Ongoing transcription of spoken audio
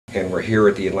and we're here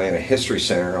at the Atlanta History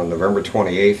Center on November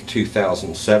 28th,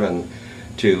 2007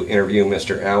 to interview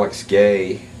Mr. Alex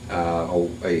Gay,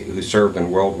 who served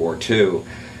in World War II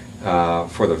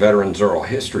for the Veterans Oral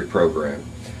History Program.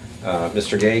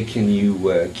 Mr. Gay, can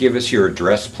you give us your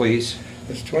address, please?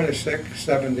 It's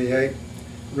 2678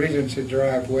 Regency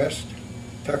Drive West,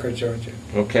 Tucker, Georgia.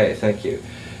 Okay, thank you.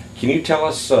 Can you tell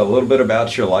us a little bit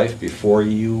about your life before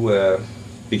you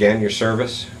began your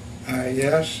service?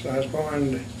 Yes, I was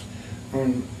born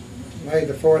on May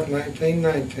the 4th,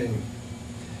 1919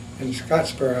 in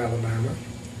Scottsboro, Alabama.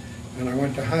 And I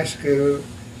went to high school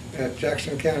at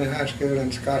Jackson County High School in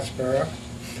Scottsboro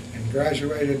and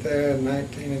graduated there in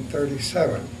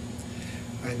 1937.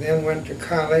 I then went to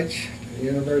college at the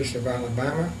University of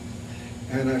Alabama,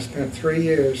 and I spent 3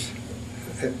 years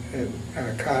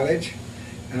at college,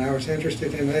 and I was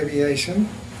interested in aviation.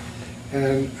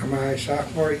 And my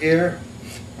sophomore year,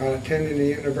 while attending the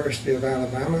University of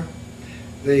Alabama,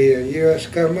 the U.S.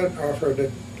 government offered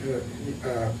a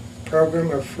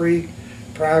program of free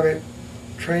private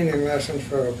training lessons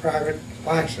for a private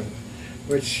license,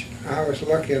 which I was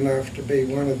lucky enough to be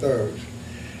one of those.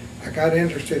 I got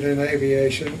interested in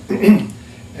aviation,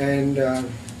 and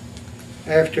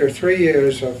after 3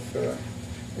 years at the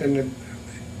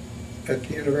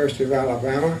University of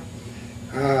Alabama,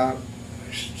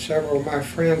 several of my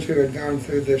friends who had gone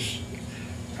through this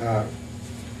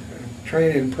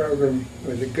training program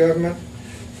with the government,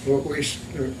 we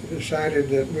decided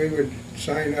that we would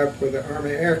sign up with the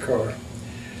Army Air Corps.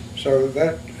 So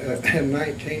that in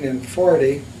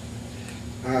 1940,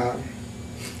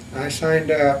 I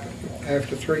signed up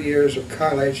after 3 years of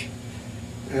college.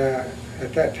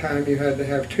 At that time, you had to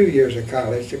have 2 years of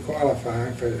college to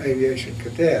qualify for aviation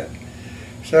cadet.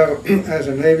 So, as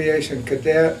an aviation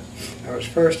cadet, I was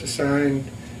first assigned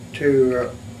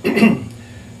to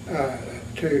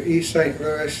East St.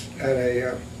 Louis at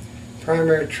a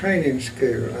primary training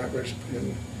school. That was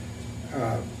in,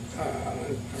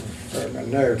 for my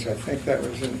notes, I think that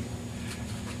was in,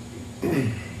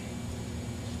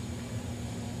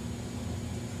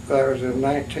 that was in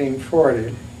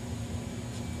 1940.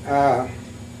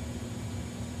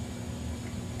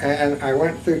 And I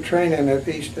went through training at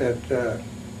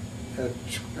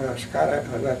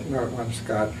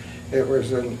it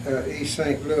was in East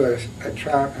St. Louis, a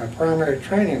primary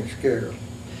training school.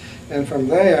 And from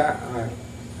there,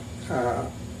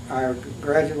 I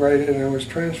graduated and was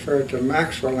transferred to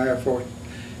Maxwell Air Force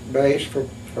Base for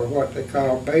what they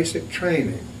call basic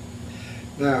training.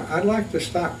 Now, I'd like to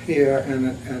stop here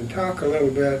and talk a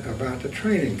little bit about the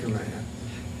training command.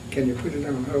 Can you put it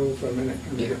on hold for a minute?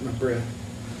 Let me get my breath.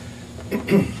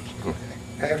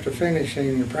 After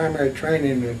finishing the primary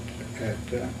training at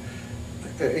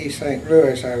East St.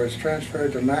 Louis, I was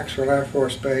transferred to Maxwell Air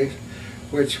Force Base,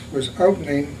 which was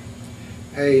opening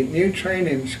a new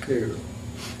training school.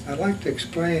 I'd like to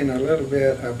explain a little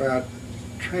bit about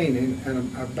training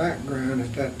and a background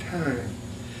at that time.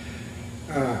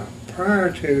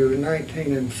 Prior to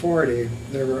 1940,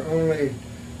 there were only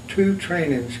two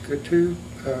training schools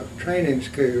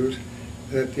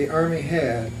that the Army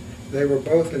had. They were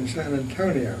both in San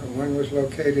Antonio. One was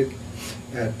located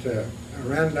at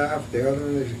Randolph, the other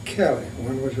one is at Kelly.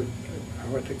 One was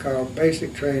what they call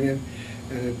basic training,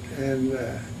 and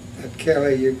at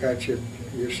Kelly you got your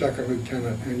second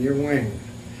lieutenant and your wing.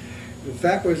 But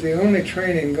that was the only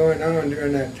training going on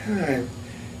during that time,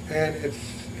 and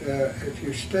if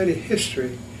you study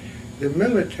history, the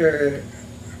military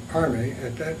Army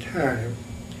at that time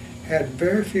had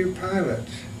very few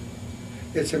pilots.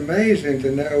 It's amazing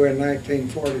to know in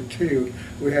 1942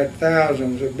 we had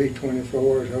thousands of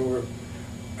B-24s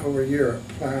over Europe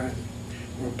flying.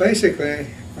 Well, basically,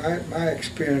 my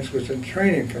experience was in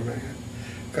training command,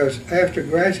 because after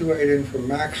graduating from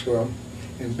Maxwell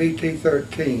in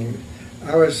BT-13,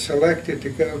 I was selected to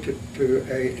go to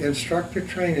a instructor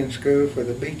training school for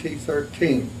the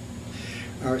BT-13.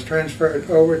 I was transferred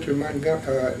over to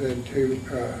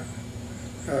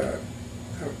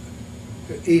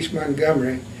East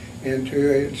Montgomery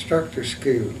into an instructor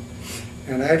school.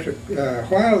 And after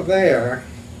while there,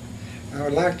 I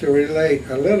would like to relate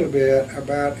a little bit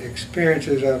about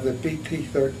experiences of the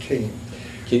BT-13.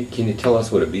 Can you tell us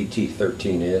what a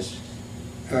BT-13 is?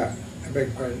 I beg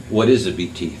your pardon? What is a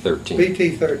BT-13?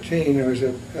 BT-13 was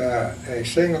a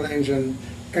single-engine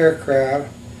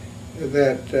aircraft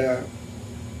that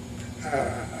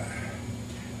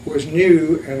was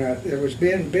new, and it was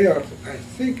being built, I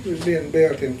think it was being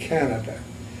built in Canada.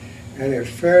 And it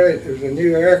was a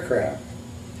new aircraft.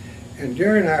 And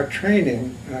during our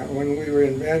training, when we were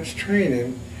in advanced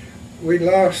training, we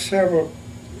lost several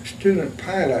student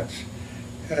pilots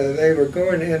they were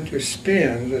going into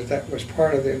spins, that was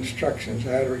part of the instructions,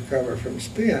 how to recover from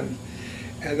spins,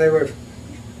 and they were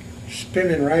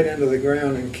spinning right into the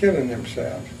ground and killing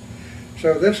themselves.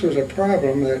 So this was a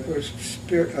problem that was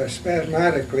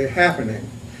spasmodically happening.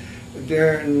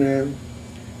 During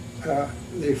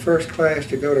the first class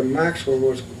to go to Maxwell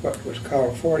was what was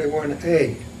called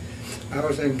 41A. I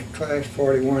was in class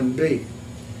 41B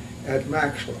at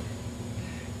Maxwell.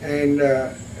 And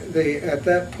at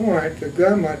that point, the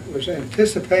government was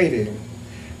anticipating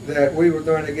that we were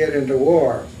going to get into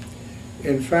war.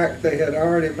 In fact, they had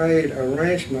already made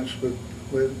arrangements with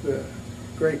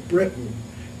Great Britain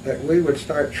that we would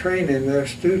start training their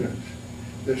students.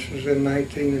 This was in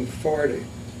 1940.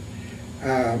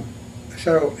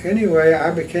 So anyway,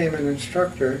 I became an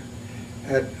instructor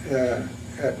at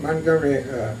Montgomery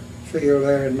Field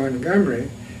there in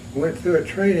Montgomery. Went through a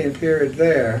training period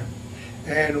there,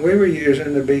 and we were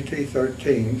using the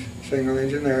BT-13s, single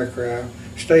engine aircraft,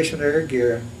 stationary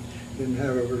gear, didn't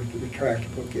have a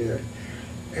retractable gear.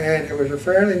 And it was a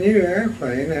fairly new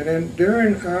airplane, and then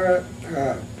during our,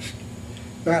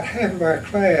 about half of our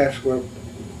class were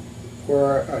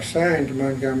assigned to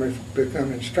Montgomery to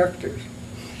become instructors.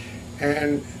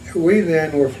 And we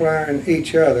then were flying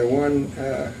each other. One,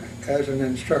 as an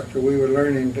instructor, we were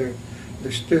learning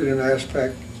the student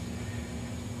aspect.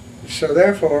 So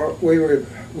therefore, we were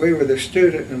the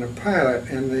student and the pilot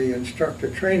in the instructor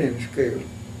training school.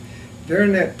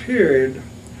 During that period,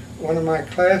 one of my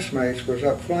classmates was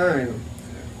up flying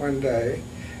one day,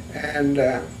 and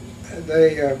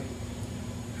they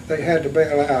had to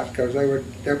bail out because they were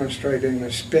demonstrating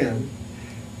the spin.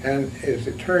 And as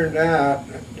it turned out,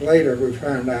 later we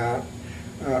found out,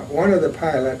 one of the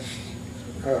pilots,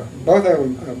 both of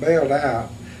them bailed out,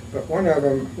 but one of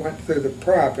them went through the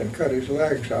prop and cut his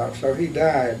legs off, so he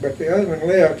died. But the other one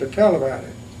lived to tell about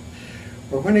it.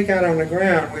 But when he got on the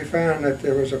ground, we found that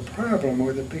there was a problem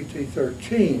with the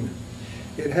PT-13.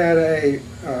 It had a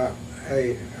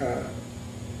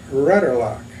rudder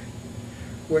lock,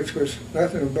 which was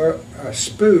nothing but a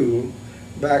spool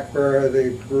back where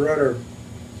the rudder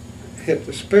hit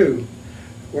the spool.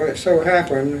 Well, it so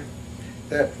happened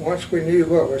that once we knew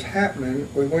what was happening,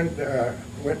 we went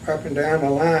up and down the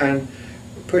line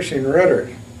pushing rudders,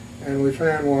 and we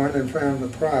found one and found the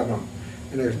problem.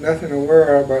 And there's nothing in the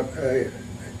world but a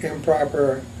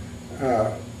improper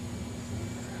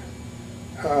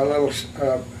little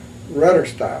rudder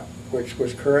stop, which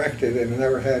was corrected, and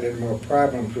never had any more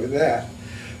problems with that.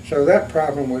 So that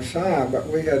problem was solved, but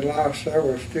we had lost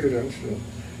several students,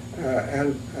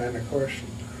 and of course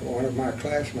one of my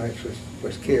classmates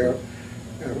was killed.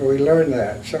 We learned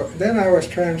that. So then I was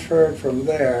transferred from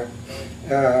there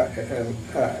to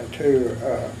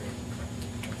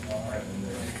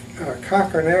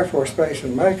Cochran Air Force Base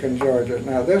in Macon, Georgia.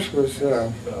 Now this was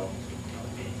in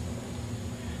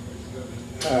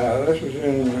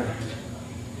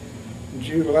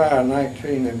July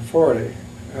 1940.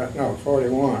 No,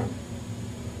 41.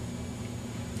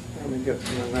 Let me get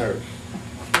to my notes.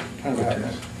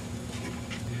 Okay.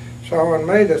 So on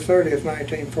May the 30th,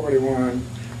 1941,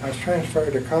 I was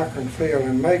transferred to Cochran Field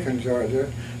in Macon, Georgia.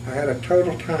 I had a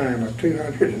total time of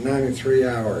 293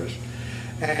 hours.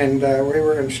 And we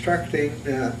were instructing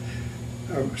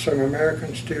some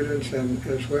American students and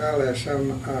as well as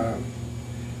some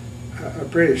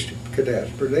British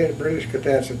cadets. British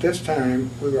cadets at this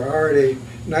time, we were already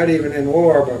not even in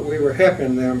war, but we were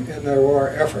helping them in their war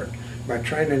effort by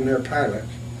training their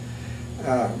pilots.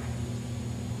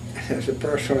 As a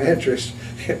personal interest,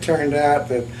 it turned out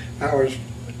that I was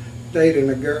dating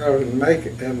a girl in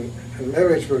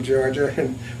Milledgeville, Georgia,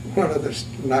 and one of the,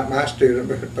 not my student,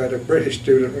 but a British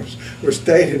student was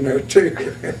dating her too.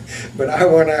 But I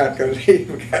went out because he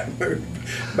got moved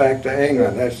back to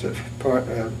England. That's the point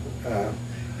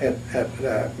at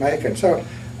Macon. So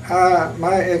I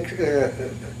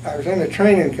was in the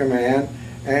training command,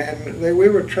 and we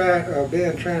were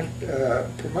being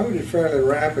promoted fairly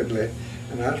rapidly.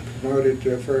 And I was promoted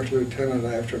to a first lieutenant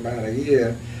after about a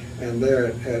year, and there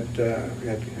at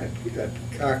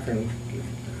Cochran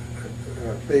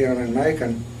Field in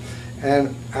Macon.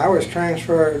 And I was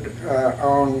transferred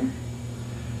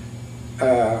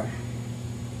to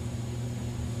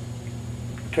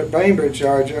Bainbridge,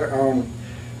 Georgia on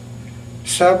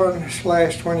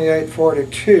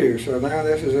 7/28/42. So now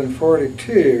this is in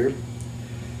 42.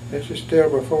 This is still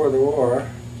before the war.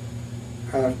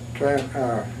 Is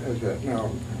it?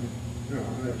 No,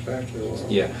 that's after the war.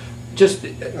 Yeah. Just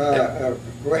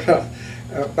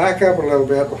back up a little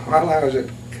bit. While I was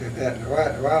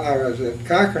at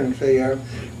Cochran Field,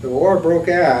 the war broke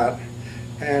out,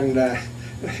 and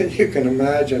you can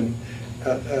imagine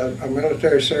a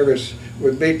military service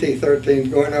with BT-13s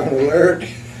going on alert.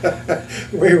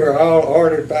 We were all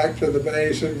ordered back to the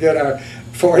base and get our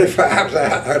 45s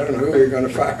out. I don't know who we were going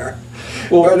to fire.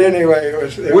 Well, but anyway, it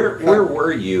was. Where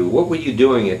were you? What were you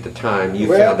doing at the time you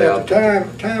well, found out?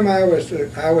 At the time I was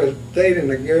dating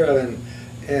a girl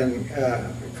in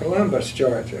Columbus,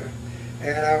 Georgia,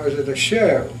 and I was at a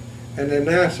show, and they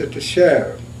announced at the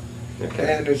show.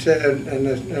 Okay. And it said, and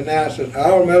it announced that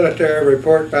all military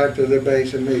report back to the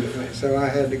base immediately. So I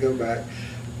had to go back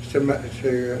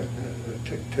to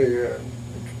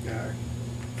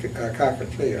Cocker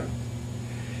Field.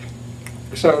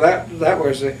 So that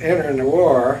was entering the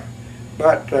war,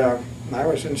 but I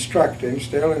was instructing,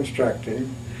 still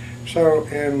instructing. So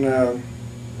in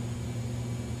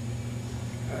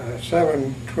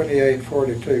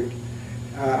 7/28/42,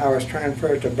 I was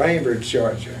transferred to Bainbridge,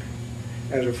 Georgia,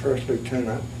 as a first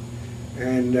lieutenant,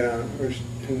 and was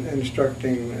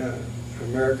instructing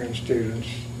American students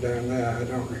down there. I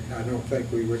don't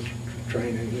think we were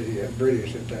training the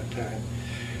British at that time.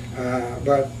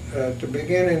 But at the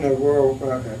beginning of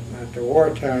at the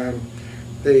wartime,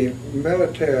 the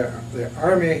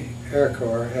Army Air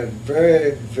Corps had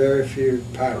very, very few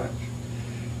pilots.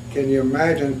 Can you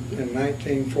imagine in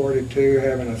 1942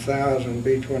 having 1,000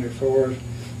 B-24s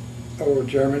over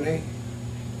Germany?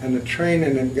 And the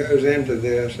training that goes into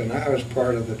this, and I was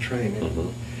part of the training.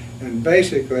 Mm-hmm. And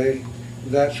basically,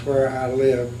 that's where I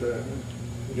lived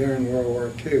during World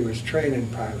War II, was training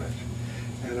pilots.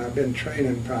 And I've been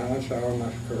training pilots all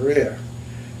my career.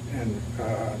 And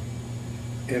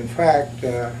in fact,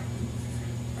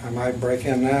 I might break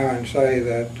in now and say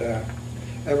that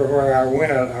everywhere I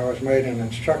went, I was made an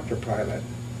instructor pilot.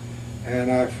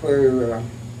 And I flew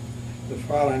the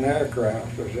following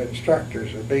aircraft as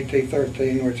instructors: the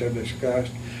BT-13, which I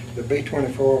discussed, the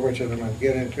B-24, which I'm going to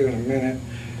get into in a minute,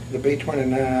 the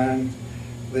B-29,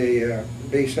 the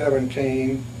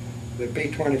B-17, the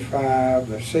B-25,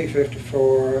 the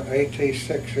C-54,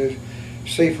 AT-6s,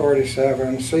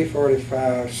 C-47,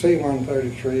 C-45,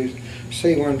 C-133s,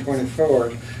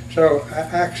 C-124s. So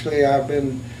actually I've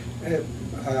been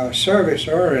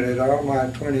service-oriented all my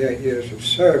 28 years of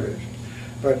service.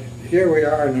 But here we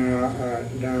are now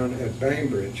down at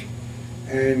Bainbridge,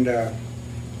 and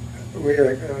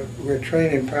we're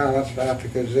training pilots out the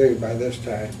kazoo by this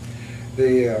time.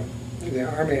 The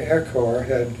Army Air Corps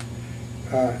had,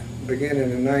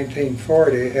 beginning in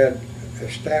 1940, had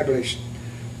established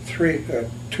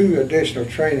two additional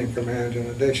training commands in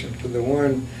addition to the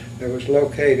one that was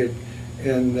located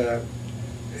in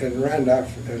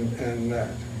Randolph and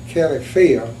Kelly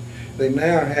Field. They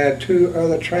now had two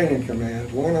other training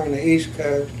commands, one on the East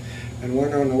Coast and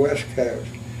one on the West Coast.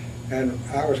 And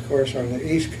I was, of course, on the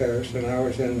East Coast, and I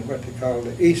was in what they call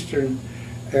the Eastern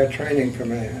Air Training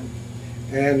Command.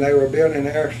 And they were building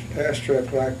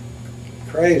airstrips like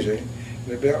crazy.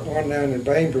 They built one down in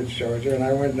Bainbridge, Georgia, and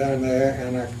I went down there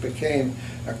and I became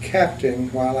a captain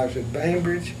while I was at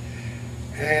Bainbridge.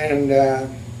 And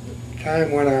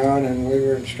time went on, and we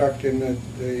were instructing the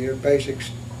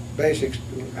basics.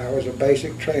 I was a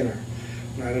basic trainer,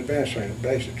 not advanced trainer,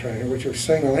 basic trainer, which was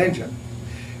single engine.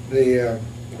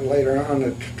 Later on,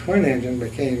 the twin engine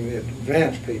became the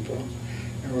advanced people,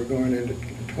 and we're going into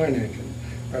the twin engine.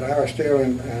 But I was still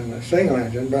in the single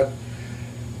engine. But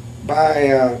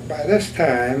by this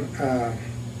time,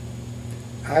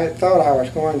 I thought I was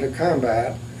going to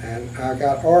combat, and I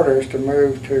got orders to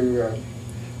move to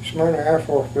Smyrna Air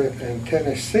Force Base in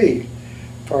Tennessee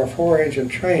for 4-engine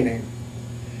training.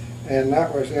 And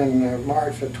that was in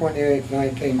March the 28th,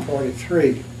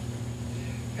 1943.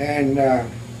 And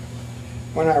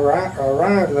when I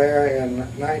arrived there in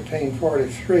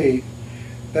 1943,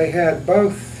 they had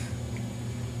both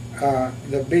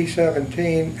the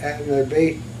B-17 and the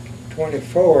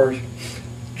B-24s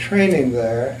training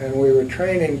there, and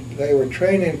they were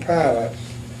training pilots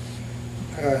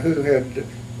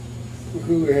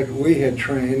we had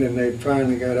trained, and they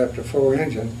finally got up to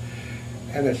 4-engine.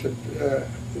 And it's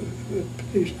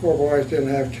these poor boys didn't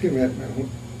have too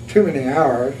many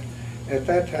hours. At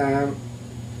that time,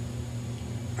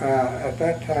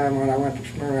 when I went to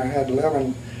Smyrna, I had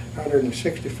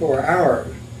 1,164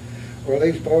 hours. Well,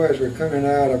 these boys were coming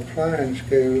out of flying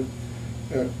school,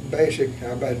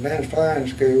 advanced flying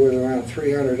school, with around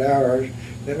 300 hours.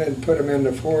 Then they put them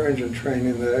into 4-engine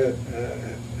training there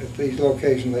at these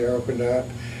locations they opened up,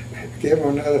 give them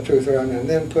another 2,000, and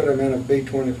then put them in a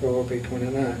B-24,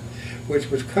 B-29, which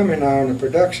was coming on the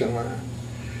production line.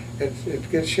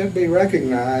 It should be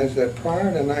recognized that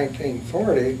prior to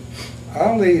 1940,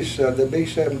 all these the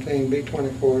B-17,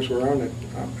 B-24s were on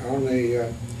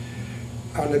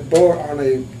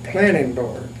the planning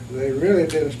board. they really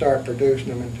didn't start producing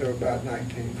them until about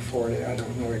 1940. I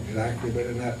don't know exactly, but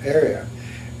in that area.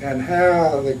 And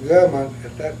how the government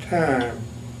at that time,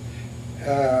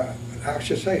 I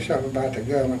should say something about the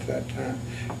government at that time.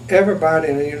 Everybody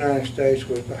in the United States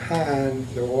was behind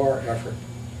the war effort.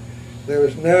 There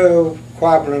was no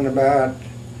quabbling about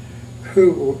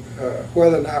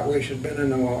whether or not we should have been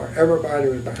in the war. Everybody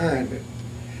was behind it,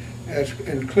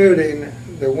 including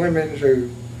the women who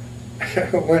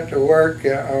went to work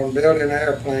on building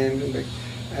airplanes,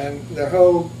 and the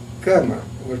whole government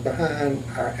was behind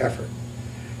our effort.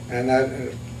 And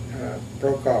that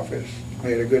Brokaw has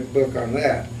made a good book on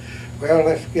that. Well,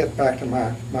 let's get back to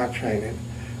my training.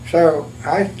 So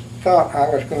I thought I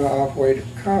was going off way to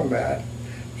combat,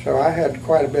 so I had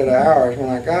quite a bit of hours. When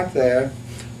I got there,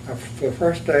 the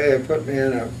first day they put me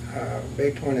in a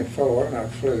B-24 and I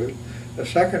flew. The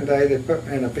second day they put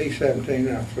me in a B-17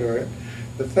 and I flew it.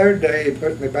 The third day he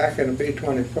put me back in a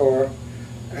B-24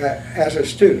 as a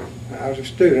student. I was a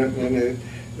student, and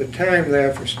the time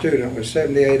there for student was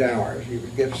 78 hours. You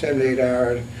would get 78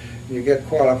 hours, and you get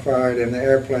qualified in the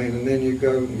airplane, and then you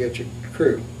go and get your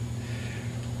crew.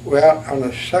 Well, on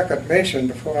the second mission,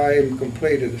 before I even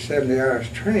completed the 70 hours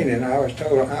training, I was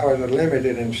told I was a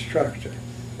limited instructor.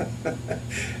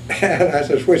 And I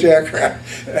said, which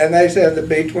aircraft? And they said the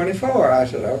B-24. I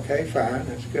said, okay, fine,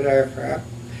 that's a good aircraft.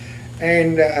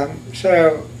 And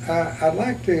so I'd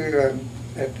like to,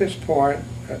 at this point,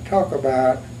 talk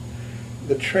about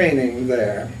the training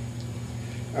there.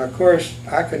 Of course,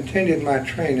 I continued my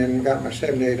training and got my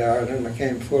 78 hours and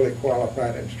became fully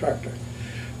qualified instructor.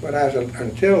 But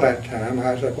until that time,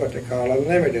 I was what they call a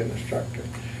limited instructor.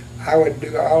 I would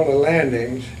do all the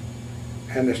landings,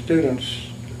 and the students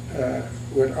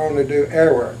would only do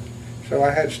air work. So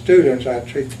I had students, I'd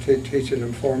teaching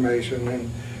them formation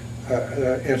and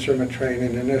instrument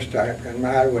training and this type, and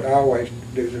I would always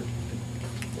do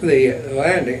the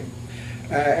landing.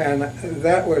 And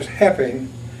that was helping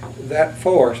that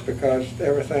force because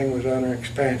everything was under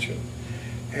expansion.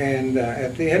 And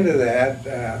at the end of that,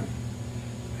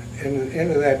 in the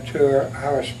end of that tour,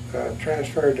 I was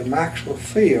transferred to Maxwell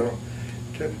Field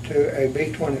to a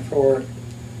B-24.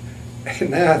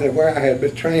 And now that where I had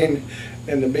been trained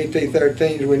in the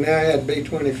BT-13s, we now had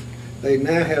B-20. They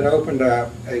now had opened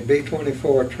up a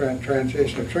B-24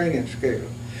 transitional training school.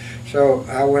 So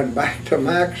I went back to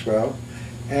Maxwell,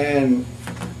 and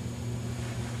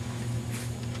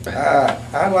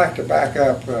I'd like to back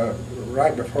up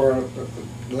right before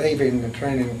leaving the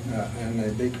training in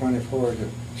the B-24s at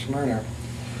Smyrna.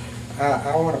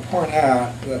 I want to point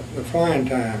out the flying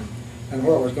time and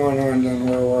what was going on during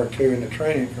World War II in the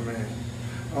training command.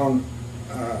 On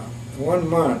 1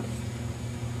 month,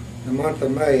 the month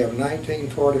of May of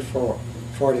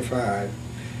 1945,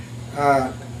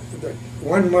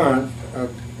 1 month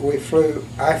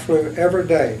I flew every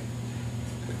day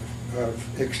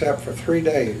except for 3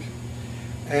 days,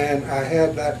 and I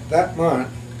had that month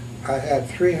I had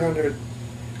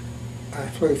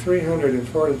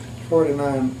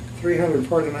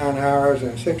 349 hours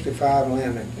and 65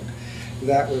 landings.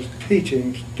 That was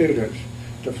teaching students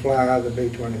to fly the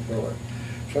B-24.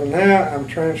 So now I'm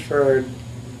transferred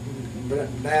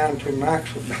down to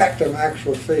back to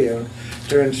Maxwell Field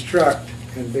to instruct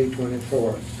in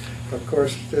B-24. Of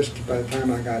course, just by the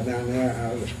time I got down there,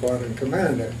 I was a squadron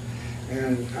commander,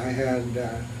 and I had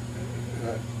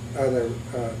other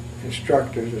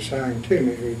instructors assigned to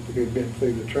me who'd been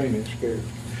through the training school.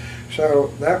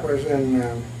 So that was in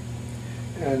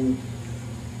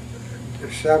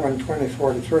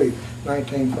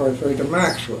 1943 to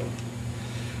Maxwell.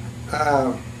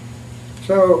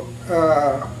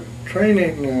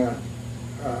 Training the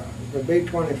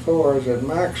B-24s at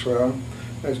Maxwell,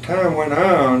 as time went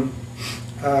on,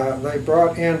 they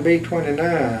brought in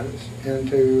B-29s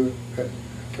to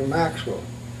Maxwell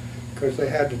because they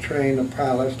had to train the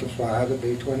pilots to fly the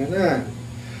B-29.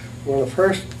 Well,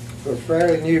 the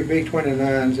fairly new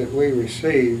B-29s that we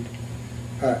received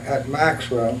at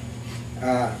Maxwell,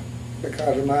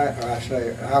 because of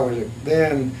I was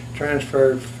then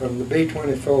transferred from the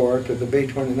B-24 to the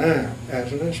B-29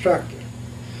 as an instructor.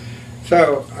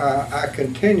 So I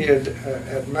continued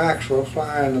at Maxwell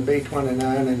flying the B-29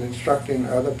 and instructing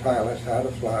other pilots how to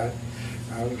fly it.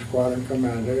 I was a squadron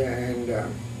commander, and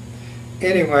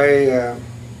anyway,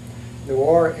 the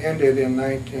war ended in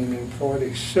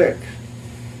 1946.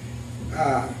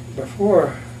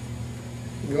 Before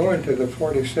going to the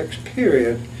 46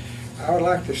 period, I would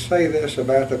like to say this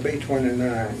about the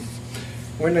B-29.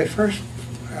 When they first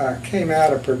came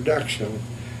out of production,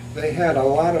 they had a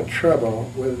lot of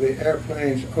trouble with the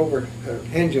airplane's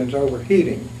engines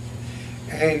overheating.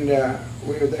 and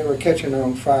they were catching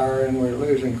on fire, and we were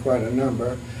losing quite a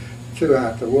number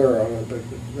throughout the world. But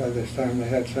by this time they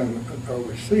had some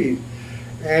overseas.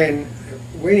 And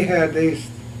we had these,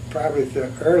 probably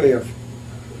the earlier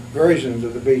versions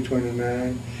of the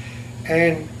B-29,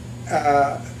 and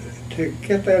to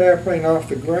get that airplane off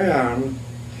the ground,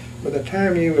 by the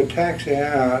time you would taxi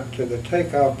out to the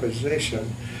takeoff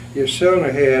position, your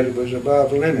cylinder head was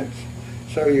above limits,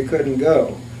 so you couldn't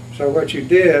go. So what you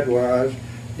did was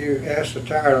you asked the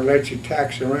tower to let you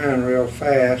taxi around real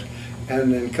fast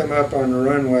and then come up on the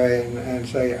runway and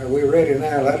say, "Are we ready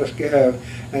now? Let us go."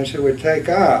 And so we'd take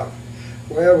off.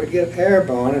 Well, we'd get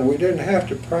airborne, and we didn't have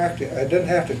to practice. I didn't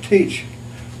have to teach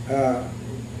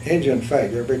engine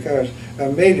failure, because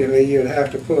immediately you'd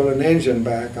have to pull an engine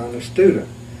back on the student,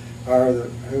 or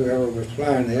whoever was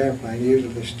flying the airplane.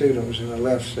 Usually the student was in the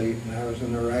left seat and I was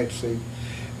in the right seat.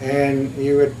 And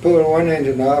you would pull one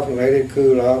engine off and let it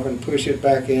cool off and push it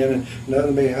back in, and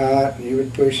nothing be hot, and you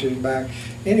would push it back.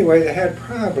 Anyway, they had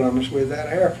problems with that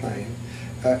airplane,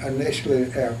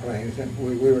 initially airplanes, and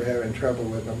we were having trouble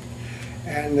with them.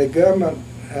 And the government,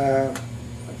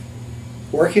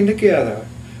 working together,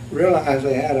 realized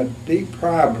they had a deep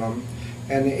problem,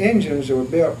 and the engines were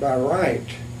built by Wright.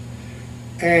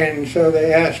 And so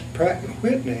they asked Pratt &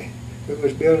 Whitney, who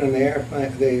was building the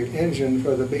airplane, the engine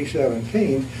for the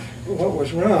B-17, what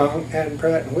was wrong, and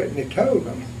Pratt & Whitney told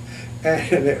them.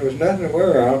 And it was nothing to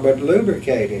worry about but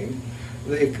lubricating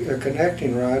the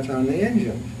connecting rods on the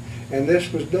engine. And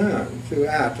this was done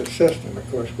throughout the system.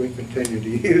 Of course, we continued to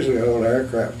use the old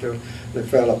aircraft till they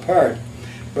fell apart.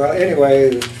 Well, anyway,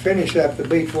 to finish up the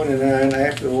B-29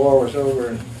 after the war was over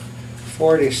in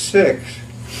 '46,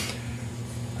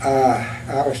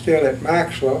 I was still at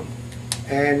Maxwell,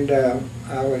 and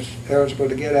I was eligible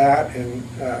to get out in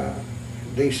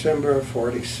December of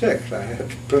 '46. I had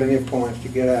plenty of points to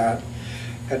get out.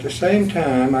 At the same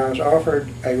time, I was offered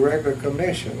a regular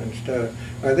commission instead of,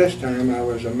 by this time I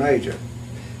was a major.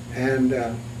 And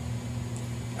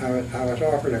I was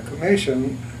offered a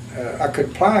commission. I could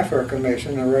apply for a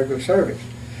commission in regular service,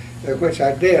 which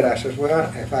I did. I said,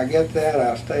 well, if I get that,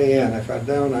 I'll stay in. If I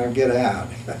don't, I'll get out.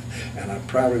 And I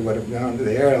probably would have gone to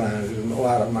the airlines, as a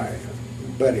lot of my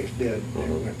buddies did. They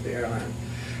went to the airline.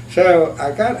 So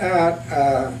I got out.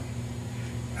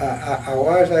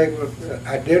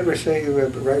 I did receive a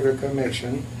regular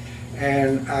commission,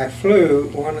 and I flew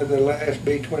one of the last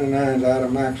B-29s out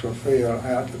of Maxwell Field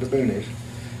out to the boonies.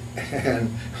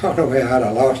 And on the way out, I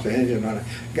lost the engine. When I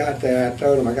got there, I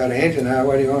told them, I got an engine out,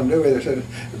 what do you want to do with it?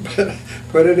 I said,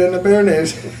 put it in the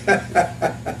boonies.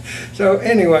 So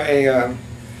anyway,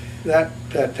 that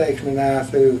takes me now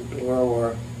through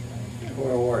World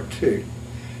War II,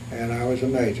 and I was a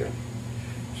major.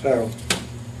 So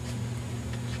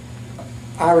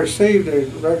I received a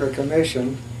regular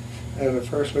commission as a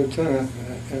first lieutenant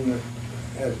in the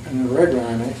regular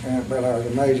army, but I was a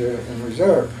major in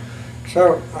reserve.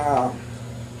 So I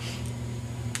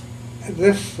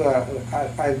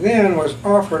then was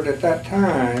offered at that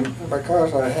time,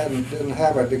 because I didn't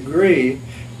have a degree,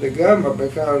 the government,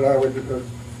 because I was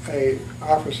an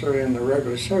officer in the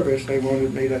regular service, they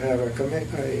wanted me to have a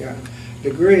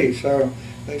degree. So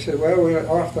they said, well, we'll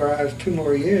authorize 2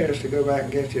 more years to go back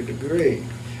and get your degree.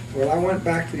 Well, I went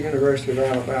back to the University of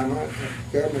Alabama at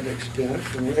government expense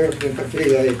and lived in the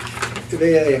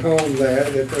VA home there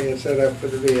that they had set up for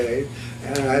the VA.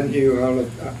 And I knew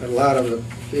a lot of the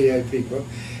VA people.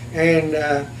 And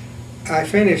I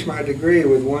finished my degree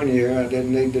with 1 year. I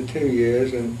didn't need the 2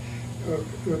 years. And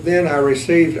then I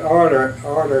received order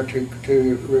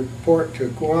to report to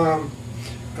Guam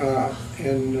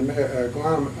in the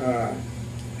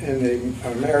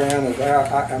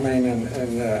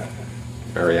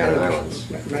Mariana Islands.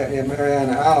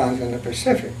 Mariana Islands in the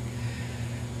Pacific.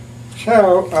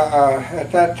 So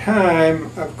at that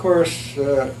time, of course,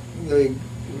 the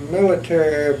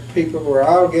military people were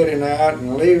all getting out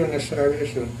and leaving the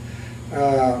service, and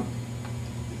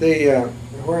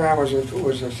where I was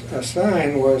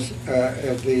assigned was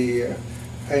at a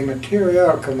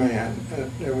material command.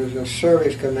 There was a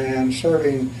service command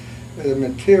serving the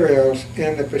materials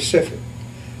in the Pacific.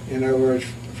 In other words,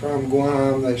 from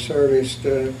Guam, they serviced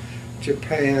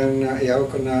Japan,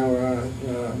 Okinawa,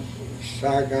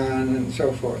 Saigon, and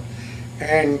so forth.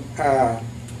 And I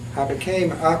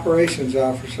became operations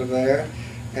officer there,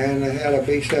 and I had a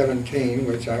B-17,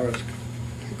 which I was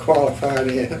qualified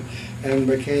in, and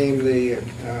became the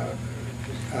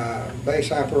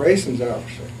base operations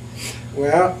officer.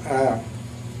 Well,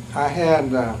 I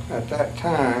had, at that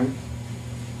time,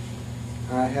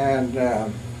 I had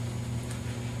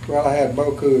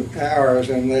beaucoup hours,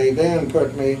 and they then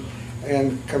put me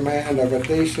in command of a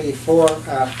DC-4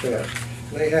 outfit.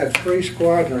 They had 3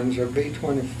 squadrons of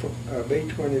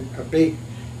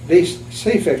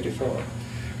C-54.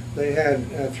 They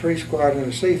had 3 squadrons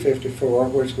of C-54,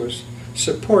 which was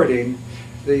supporting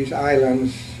these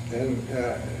islands and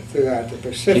throughout the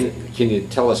Pacific. Can you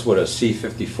tell us what a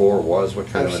C-54 was? What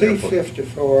kind of an airplane?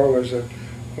 C-54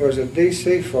 was a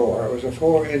DC-4. It was a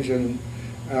 4-engine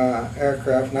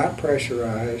aircraft, not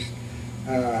pressurized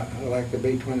like the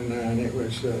B-29. It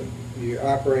was you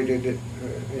operated it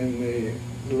in the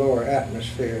lower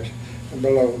atmospheres and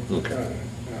below. Okay.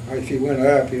 If you went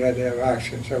up, you had to have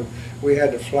oxygen. So we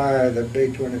had to fly the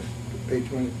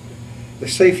the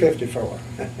C-54.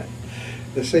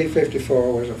 The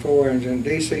C-54 was a 4-engine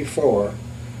DC-4,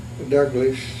 the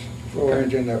Douglas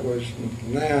 4-engine that was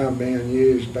now being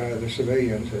used by the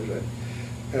civilians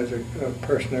as a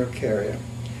personnel carrier.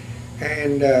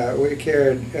 And we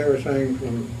carried everything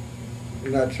from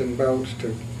nuts and bolts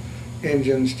to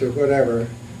engines to whatever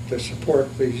to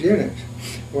support these units.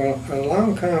 Well,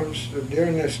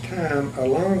 during this time,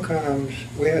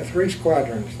 we had 3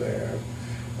 squadrons there,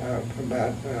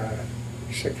 about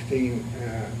 16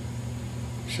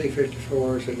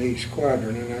 C-54s in each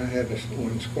squadron, and I had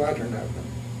 1 squadron of them.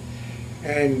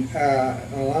 And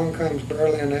along comes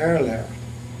Berlin Airlift.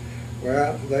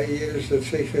 Well, they used the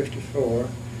C-54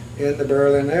 in the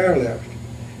Berlin Airlift,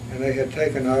 and they had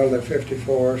taken all the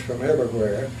 54s from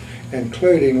everywhere,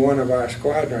 including one of our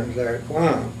squadrons there at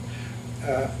Guam.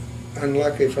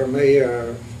 Unlucky for me,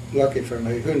 or lucky for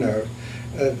me, who knows,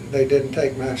 they didn't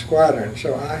take my squadron.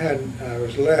 So I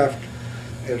was left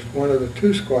as one of the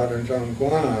 2 squadrons on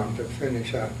Guam to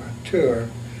finish out my tour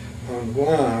on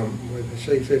Guam with the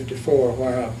C-54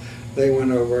 while they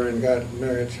went over and got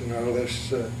merits and all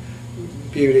this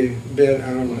beauty bid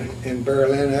in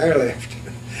Berlin Airlift.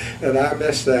 And I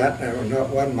missed that. I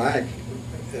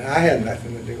had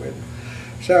nothing to do with it.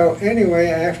 So anyway,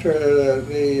 after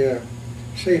the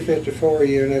C-54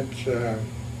 units, let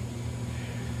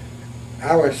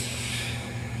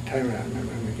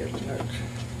me get the notes.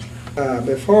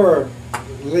 Before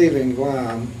leaving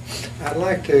Guam, I'd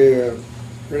like to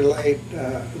relate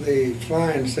the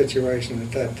flying situation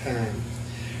at that time.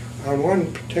 On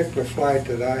one particular flight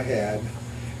that I had,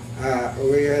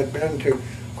 we had been to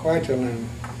Kwajalein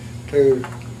to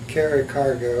carry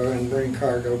cargo and bring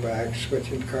cargo back,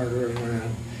 switching cargo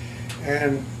around.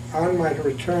 And on my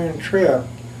return trip,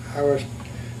 I was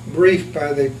briefed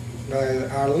by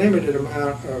our limited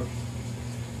amount of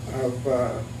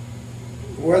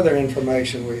weather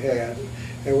information we had.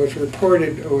 It was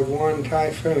reported with 1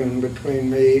 typhoon between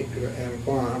me and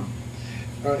Guam.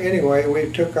 Anyway, we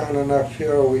took on enough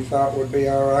fuel we thought would be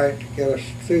all right to get us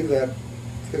through that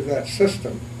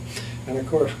system. And of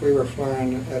course, we were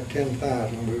flying at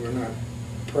 10,000. We were not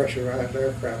pressurized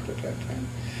aircraft at that time.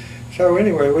 So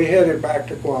anyway, we headed back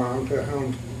to Guam, to a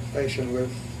home station,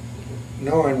 with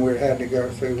knowing we had to go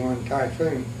through 1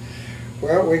 typhoon.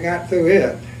 Well, we got through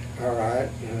it, all right.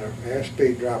 Our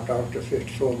airspeed dropped off to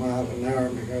 54 miles an hour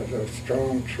because of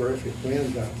strong, terrific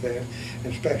winds out there,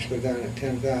 especially down at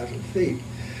 10,000 feet.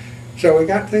 So we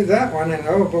got through that one, and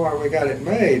oh boy, we got it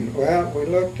made. Well, we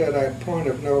looked at a point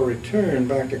of no return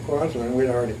back to Kwajalein. We'd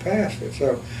already passed it,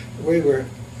 so we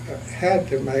had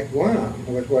to make Guam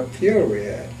with what fuel we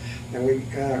had. And we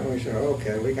said,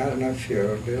 okay, we got enough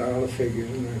fuel, did all the figures,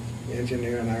 and the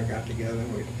engineer and I got together,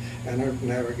 and our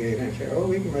navigator, and said, oh,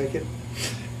 we can make it.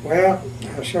 Well,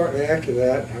 shortly after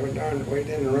that, we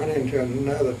didn't run into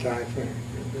another typhoon.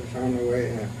 It was on the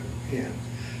way in.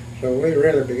 So we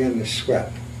really began to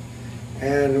sweat.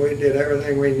 And we did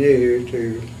everything we knew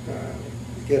to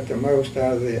get the most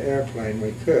out of the airplane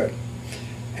we could.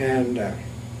 And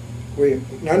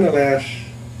nonetheless,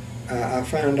 I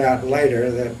found out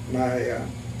later that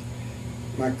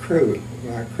my crew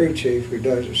chief, who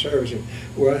does the servicing,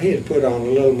 well, he had put on a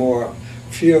little more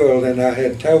fuel than I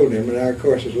had told him, and I, of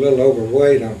course, was a little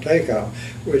overweight on takeoff,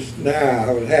 which now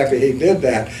I was happy he did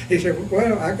that. He said,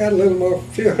 well, I got a little more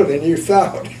fuel than you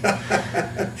thought.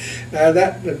 Now,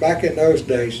 back in those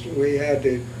days, we had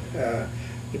to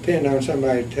depend on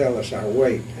somebody to tell us our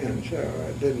weight, and so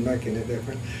it didn't make any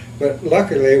difference. But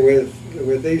luckily,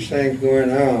 with these things going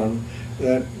on,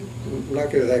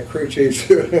 luckily that crew chief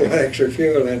threw a little extra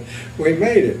fuel in, we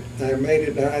made it. I made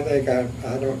it, I think, I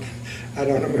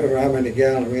don't remember how many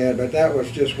gallons we had, but that was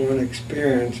just one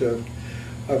experience of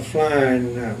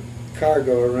flying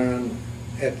cargo around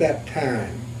at that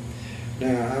time.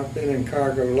 Now, I've been in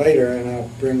cargo later, and I'll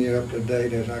bring you up to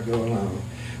date as I go along.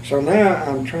 So now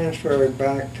I'm transferred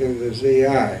back to the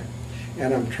ZI,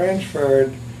 and I'm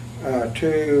transferred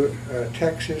to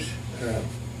Texas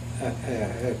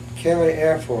at Kelly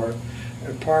Air Force,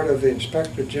 part of the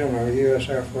Inspector General, U.S.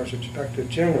 Air Force Inspector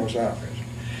General's office.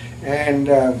 And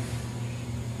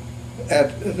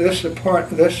at this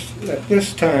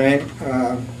time,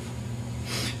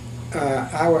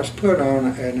 I was put on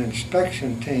an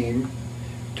inspection team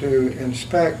to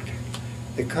inspect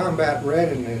the combat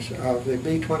readiness of the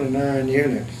B-29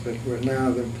 units that were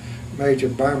now the major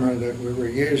bomber that we were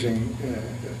using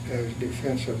as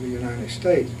defense of the United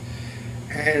States.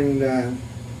 And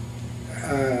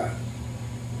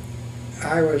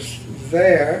I was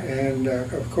there, and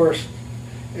of course,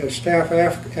 as staff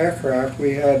aircraft,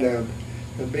 we had a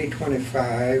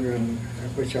B-25, and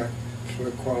which I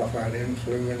qualified in,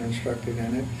 flew and instructed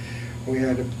in it. We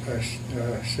had a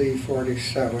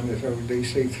C-47, this old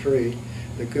DC-3,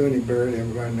 the Goonie bird,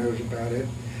 everybody knows about it,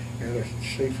 and a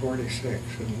C-46,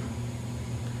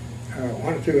 and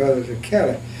one or two others at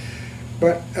Kelly.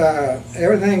 But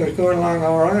everything was going along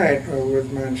all right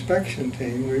with my inspection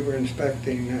team. We were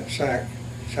inspecting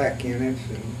SAC units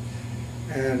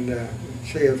and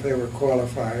see if they were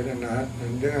qualified or not,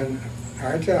 and doing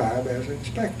our job as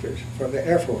inspectors for the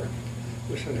Air Force.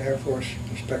 This is an Air Force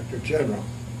Inspector General.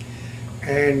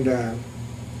 And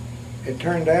it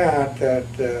turned out that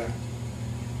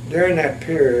during that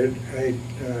period, a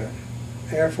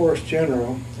Air Force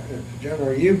General,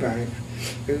 General Eubanks,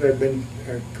 who had been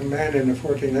commanding the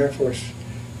 14th Air Force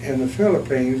in the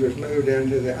Philippines, was moved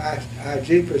into the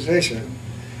IG position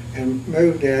and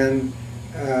moved in,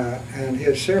 and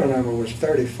his serial number was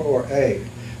 34A.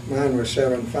 Mine was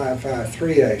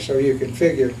 7553A, so you can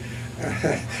figure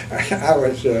I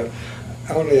was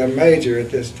only a major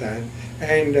at this time.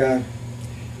 And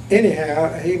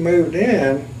anyhow, he moved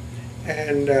in,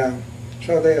 and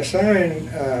so they assigned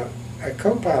a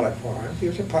co-pilot for him. He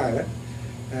was a pilot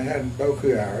and had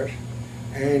Boku hours.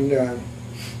 And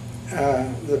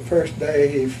the first day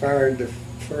he fired the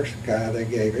first guy they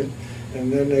gave him,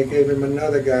 and then they gave him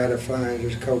another guy to fly as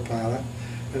his co-pilot,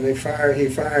 and he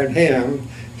fired him.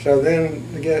 So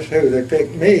then, guess who? They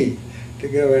picked me to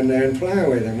go in there and fly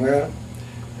with him. Well,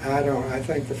 I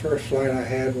think the first flight I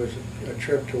had was a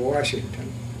trip to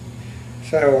Washington.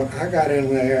 So I got in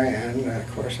there, and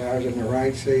of course I was in the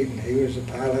right seat, and he was the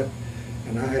pilot,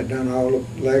 and I had done all the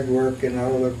leg work and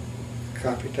all the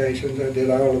computations. I did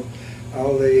all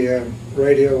the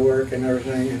radio work and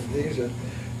everything. And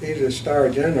he's a star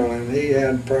general, and he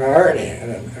had priority.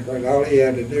 And of course, all he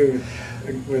had to do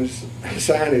was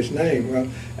sign his name. Well,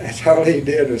 that's all he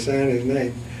did was sign his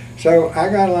name. So I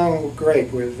got along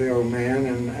great with the old man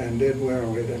and did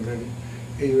well with him, and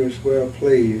he was well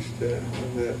pleased that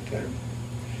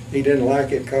he didn't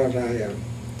like it because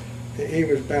he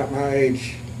was about my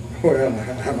age. Well,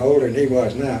 I'm older than he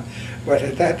was now, but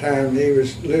at that time he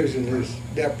was losing his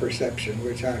depth perception,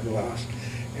 which I've lost,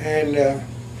 and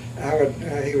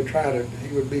he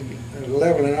would be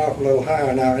leveling off a little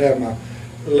higher, and I would have my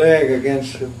leg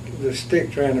against the stick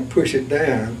trying to push it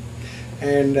down,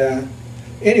 and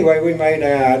anyway, we made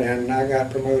out, and I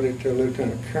got promoted to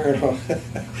lieutenant colonel,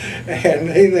 and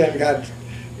he then got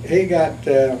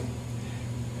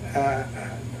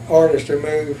orders to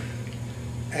move,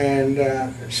 and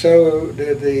so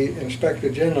did the Inspector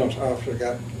General's officer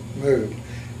got moved,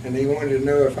 and he wanted to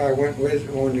know if I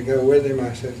wanted to go with him.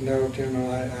 I said, no,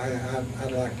 General,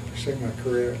 I'd like to pursue my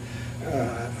career.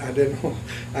 I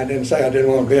didn't say I didn't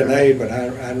want to be an aide, but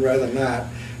I'd rather not.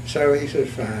 So he said,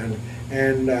 fine,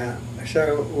 and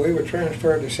so we were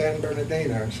transferred to San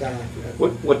Bernardino in South.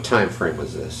 What time frame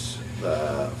was this?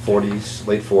 40s,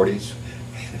 late 40s?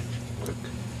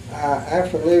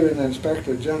 After leaving the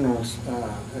Inspector General's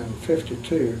in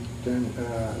 '52, then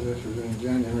this was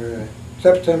in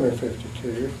September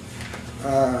 '52.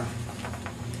 I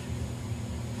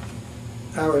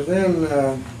was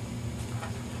then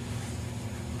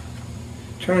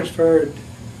transferred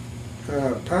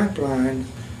pipeline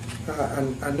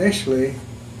initially.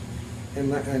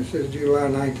 And this is July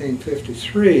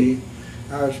 1953,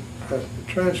 I was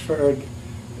transferred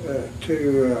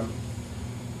to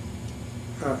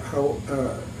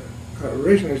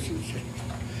originally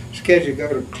scheduled to go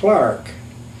to Clark,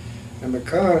 and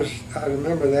because I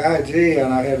remember the IG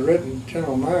and I had written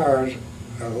General Myers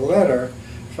a letter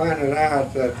finding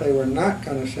out that they were not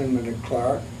going to send me to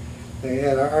Clark. They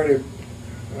had already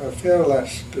filled that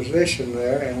position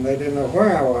there, and they didn't know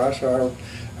where I was, so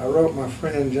I wrote my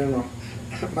friend General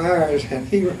Myers, and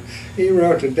he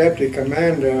wrote the deputy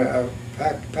commander of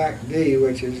Pac D,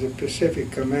 which is the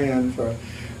Pacific Command for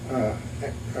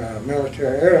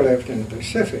military airlift in the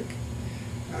Pacific.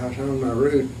 I was on my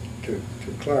route to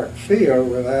Clark Field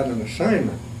without an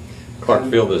assignment. Clark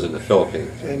Field is in the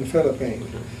Philippines. In the Philippines.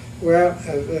 Well,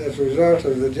 as a result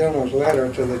of the general's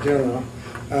letter to the general,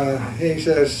 he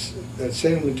says, it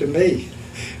seemed to me.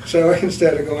 So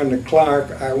instead of going to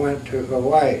Clark, I went to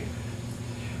Hawaii.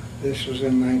 This was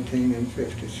in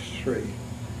 1953,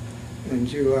 in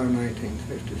July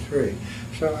 1953.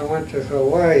 So I went to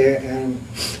Hawaii, and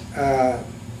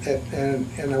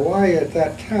in Hawaii at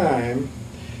that time,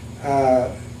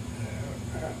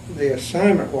 the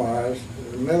assignment was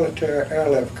the Military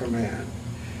Airlift Command.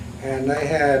 And they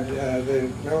had,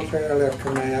 the Military Airlift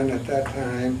Command at that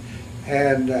time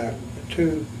had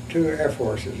two air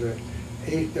forces,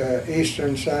 the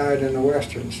eastern side and the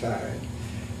western side.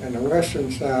 And the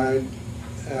western side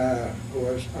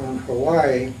was on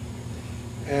Hawaii,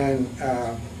 and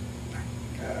I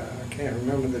can't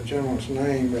remember the general's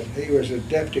name, but he was a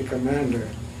deputy commander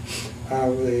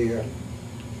of the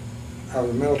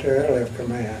Military Airlift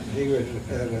Command. He was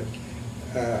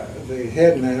the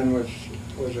head man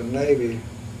was a Navy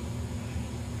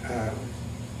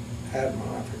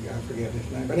admiral, I forget his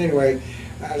name. But anyway,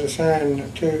 I was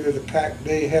assigned to the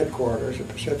PAC-D headquarters, the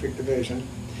Pacific Division,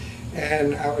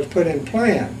 and I was put in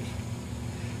plans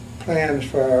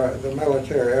for the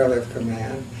Military Airlift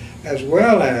Command, as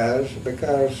well as,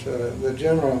 because the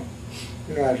general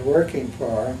who I was working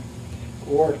for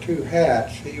wore two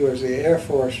hats. He was the Air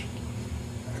Force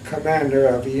commander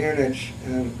of units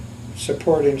and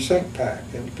supporting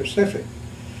SINCPAC in the Pacific.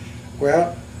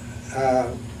 Well,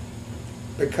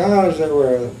 because there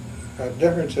were a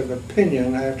difference of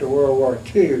opinion after World War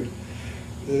II,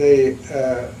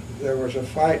 there was a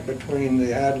fight between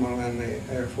the Admiral and the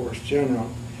Air Force General,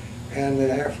 and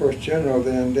the Air Force General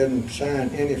then didn't assign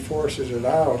any forces at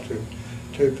all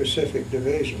to Pacific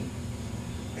Division.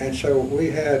 And so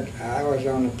I was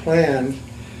on the plans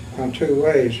on two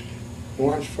ways.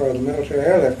 One for the Military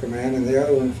Airlift Command and the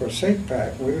other one for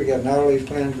SINCPAC. We were getting all these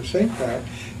plans for SINCPAC,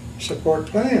 support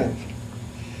plans.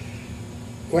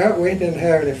 Well, we didn't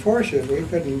have any forces. We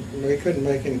couldn't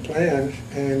make any plans,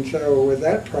 and so with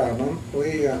that problem,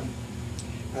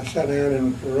 I sat down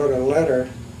and wrote a letter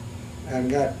and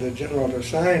got the general to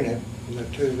sign it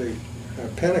to the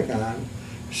Pentagon,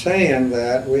 saying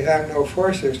that we have no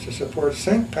forces to support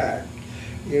SINCPAC.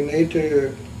 You need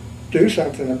to do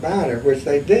something about it, which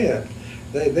they did.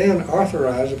 They then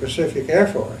authorized the Pacific Air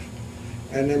Force,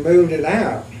 and they moved it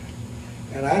out.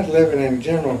 And I was living in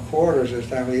general quarters this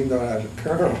time, even though I was a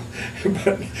colonel.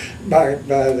 But by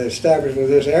the establishment of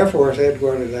this Air Force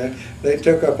headquarters, they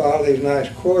took up all these nice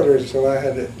quarters, so I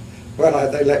had to,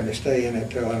 they let me stay in it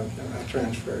until I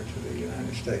transferred to the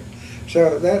United States.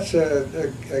 So that's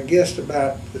a guess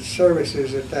about the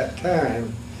services at that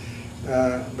time.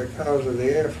 Because of the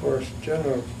Air Force,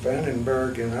 General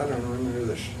Vandenberg, and I don't remember who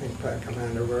the SINCPAC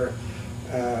commander were,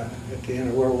 at the end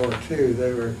of World War II,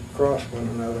 they were across one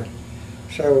another.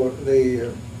 So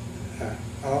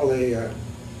all the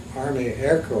Army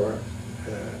Air Corps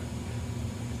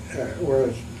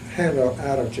was handled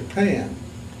out of Japan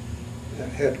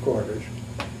headquarters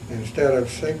instead of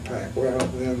SINCPAC. Well,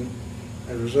 then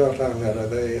as a result of that,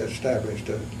 they established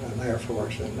an Air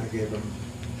Force, and they gave them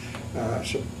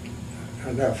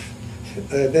enough.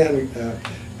 They then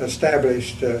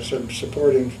established some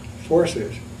supporting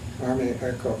forces, Army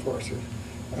Air Corps forces,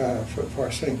 for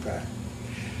SINCPAC.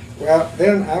 Well,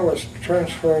 then I was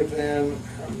transferred then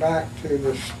back to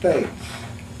the States.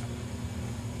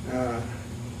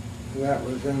 That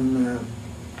was in,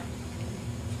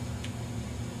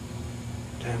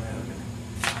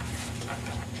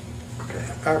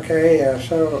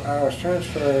 so I was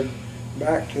transferred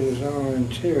back to the Zone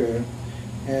Interior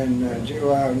in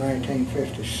July of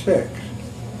 1956,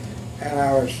 and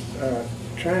I was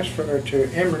transferred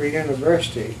to Emory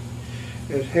University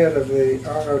as head of the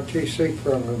ROTC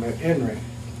program at Emory.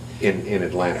 In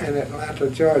Atlanta? In Atlanta,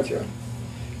 Georgia.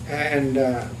 And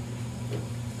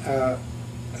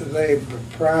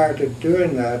prior to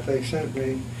doing that, they sent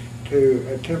me to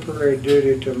a temporary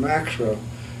duty to Maxwell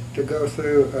to go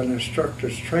through an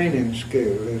instructor's training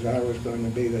school, as I was going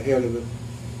to be the head of the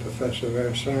professor of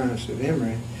air science at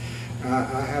Emory.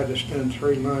 I had to spend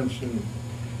 3 months in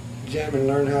gym and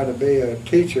learn how to be a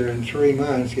teacher in 3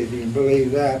 months, if you can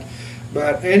believe that.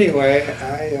 But anyway,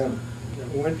 I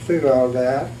went through all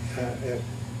that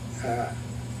at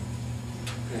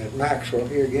Maxwell.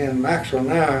 Here again, Maxwell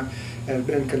now has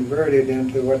been converted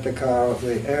into what they call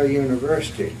the Air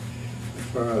University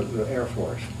for the Air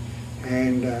Force.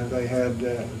 And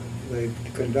they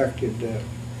conducted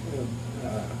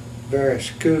various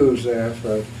schools there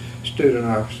for student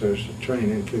officers to train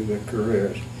into their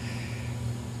careers,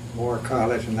 war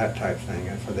college and that type of thing,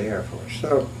 and for the Air Force.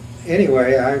 So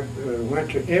anyway, I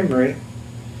went to Emory,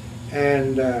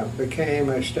 and became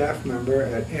a staff member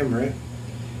at Emory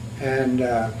and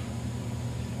head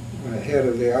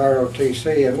of the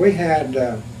ROTC. And we had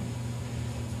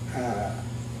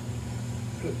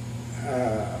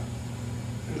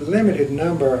limited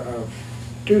number of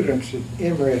students at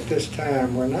Emory at this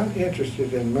time were not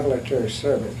interested in military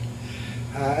service.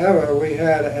 However, we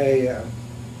had a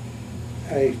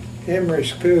Emory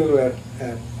school at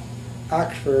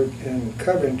Oxford in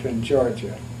Covington,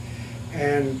 Georgia,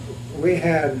 and we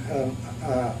had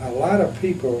a lot of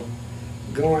people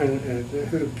going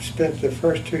who spent the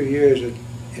first 2 years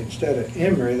instead of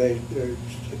Emory, they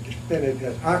spent it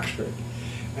at Oxford.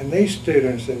 And these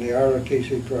students in the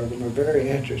ROTC program were very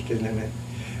interested in it.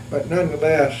 But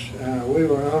nonetheless, we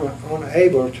were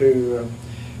unable to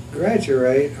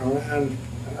graduate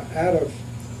out of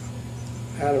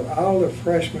all the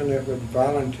freshmen that would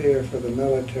volunteer for the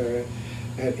military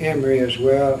at Emory as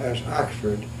well as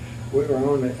Oxford. We were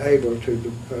only able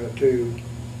to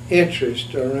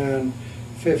interest around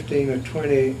 15 or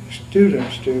 20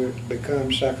 students to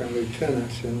become second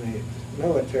lieutenants in the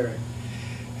military.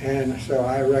 And so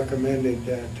I recommended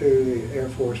to the Air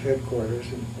Force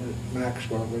headquarters in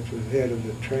Maxwell, which was head of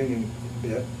the training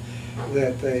bit,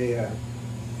 that they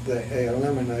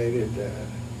eliminated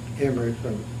Emory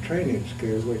from training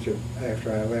school, which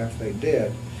after I left they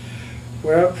did.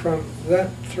 Well, from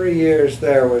that 3 years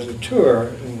there was a tour,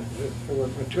 and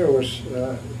the tour was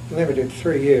limited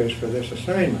 3 years for this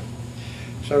assignment.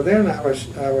 So then I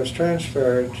was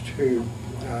transferred to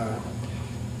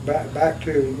back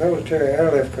to Military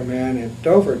Airlift Command in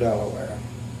Dover, Delaware.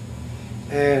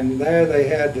 And there they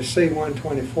had the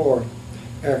C-124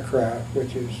 aircraft,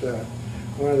 which is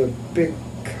one of the big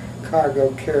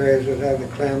cargo carriers that have the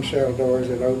clamshell doors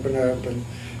that open up, and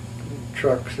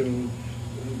trucks and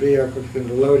vehicles can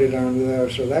be loaded onto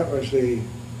those. So that was the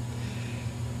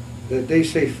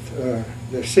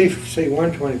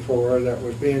C-124 that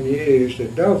was being used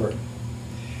at Dover.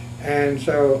 And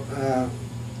so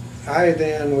I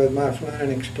then, with my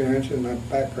flying experience and my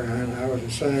background, I was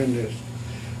assigned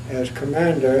as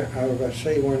commander of a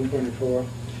C-124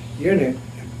 unit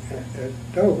at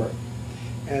Dover.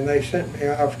 And they sent me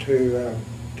off to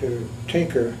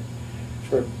Tinker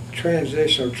for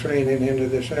transitional training into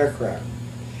this aircraft,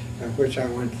 which I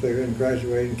went through and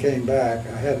graduated and came back.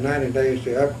 I had 90 days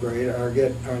to upgrade or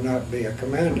not be a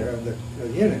commander of the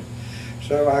unit.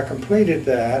 So I completed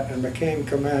that and became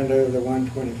commander of the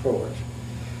 124s.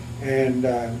 And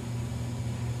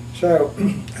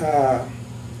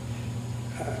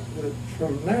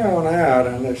from now on out,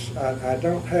 and I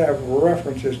don't have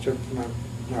references to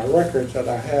my records that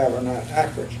I have are not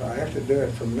accurate, so I have to do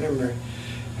it from memory,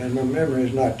 and my memory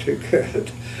is not too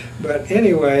good. But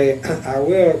anyway, I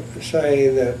will say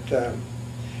that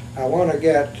I want to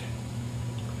get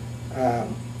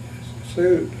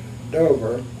through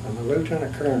Dover. I'm a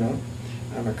lieutenant colonel.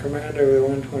 I'm a commander of the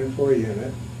 124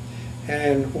 unit.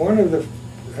 And one of the,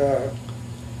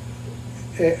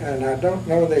 and I don't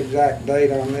know the exact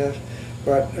date on this,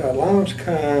 but along's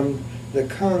come the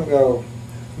Congo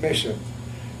mission,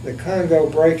 the Congo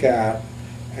breakout,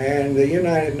 and the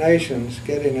United Nations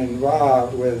getting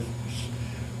involved with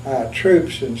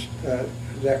troops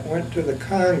that went to the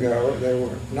Congo. They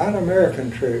were not American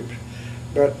troops,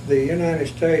 but the United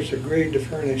States agreed to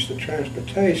furnish the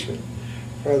transportation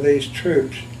for these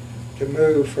troops to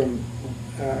move from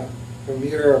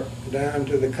Europe down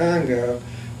to the Congo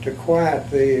to quiet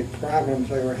the problems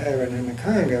they were having in the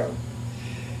Congo.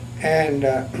 And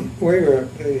we were,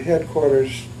 the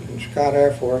headquarters in Scott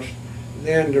Air Force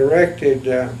then directed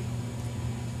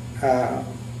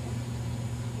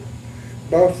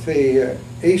both the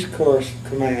East Coast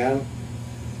Command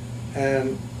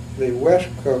and the West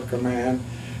Coast Command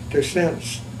to send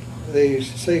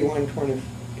these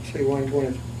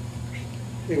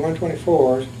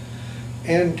C-124s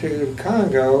into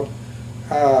Congo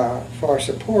for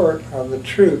support of the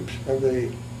troops, of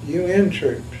the UN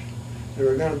troops. They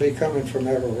were going to be coming from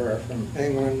everywhere, from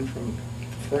England, from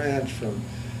France, from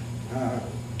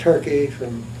Turkey,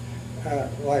 from,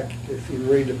 like if you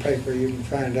read the paper you can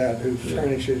find out who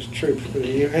furnishes troops for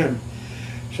the UN.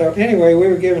 So anyway, we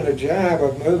were given the job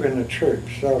of moving the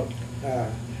troops. So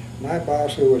my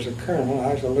boss, who was a colonel,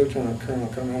 I was a lieutenant colonel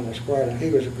commanding the squadron,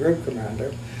 he was a group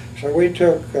commander. So we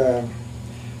took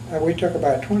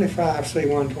about 25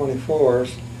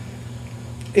 C-124s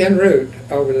en route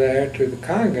over there to the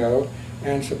Congo,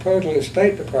 and supposedly the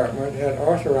State Department had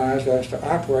authorized us to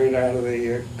operate out of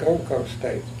the Gold Coast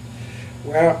states.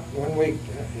 Well, when we,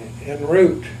 en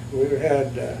route, we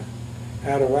had,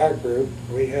 out of our group,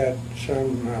 we had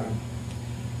some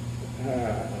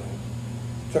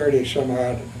 30 some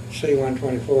odd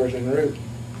C-124s en route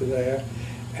to there,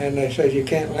 and they said you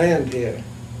can't land here.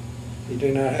 You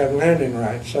do not have landing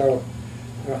rights. So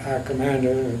our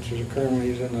commander, which is a colonel,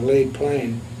 he's in the lead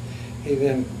plane, he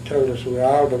then told us we were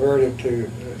all diverted to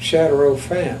Châteauroux,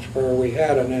 France, where we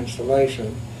had an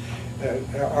installation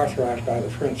authorized by the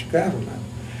French government.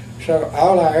 So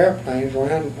all our airplanes,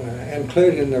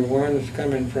 including the ones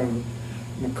coming from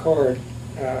McCord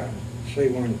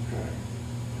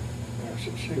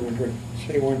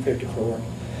C-154,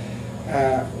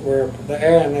 were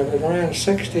there, and there was around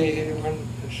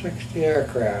 60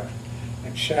 aircraft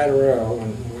at Châteauroux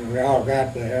when we all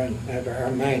got there and had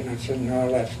our maintenance and all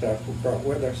that stuff we brought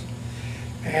with us.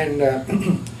 And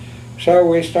so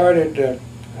we started,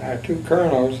 our two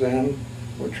colonels then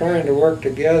were trying to work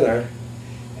together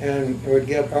and would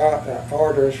get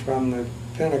orders from the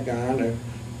Pentagon to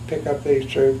pick up these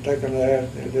troops, take them there,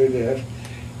 and do this.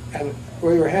 And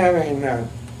we were having to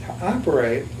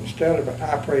operate, instead of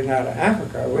operating out of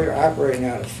Africa, we were operating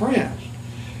out of France.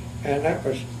 And that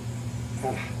was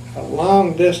a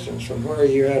long distance from where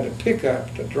you had to pick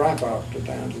up to drop off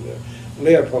down to the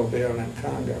Leopoldville in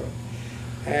Congo.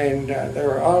 And there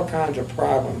were all kinds of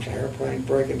problems, airplanes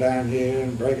breaking down here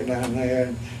and breaking down there,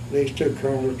 and these two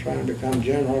colonels were trying to become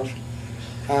generals.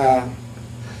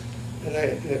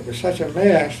 It was such a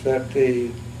mess that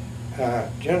the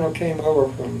general came over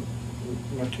from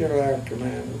Military Air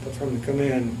Command, from the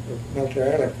command of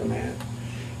Military Airlift Command,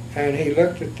 and he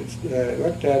looked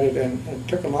at it and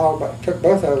took them all back, took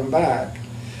both of them back.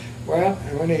 Well,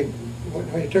 and when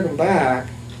he took them back,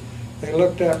 they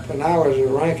looked up, and I was a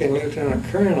ranking lieutenant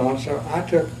colonel, so I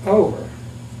took over.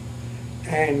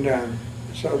 And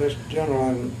so this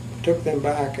general took them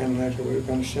back, and they said we were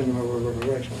going to send them over to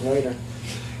Liberation later.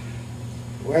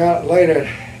 Well, later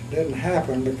it didn't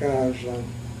happen because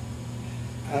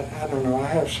I don't know, I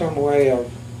have some way of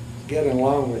getting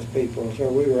along with people, so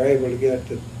we were able to get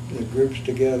the groups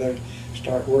together,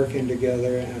 start working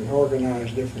together, and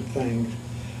organize different things.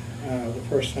 The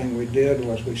first thing we did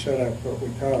was we set up what we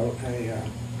call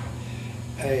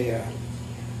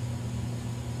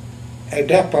a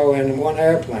depot in one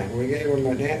airplane. We gave them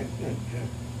an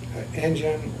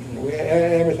engine, and we had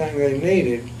everything they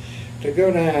needed to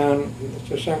go down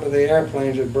to some of the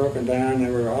airplanes that had broken down. They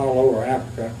were all over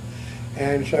Africa.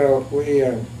 And so we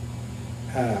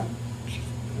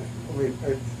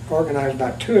organized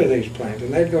about 2 of these planes,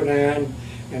 and they'd go down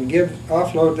and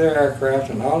offload their aircraft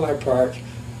and all their parts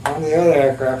on the other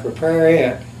aircraft, repair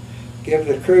it, give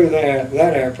the crew that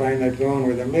airplane they'd go on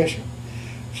with their mission.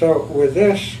 So with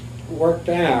this worked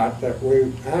out, that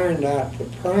we ironed out the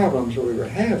problems we were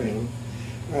having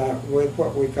with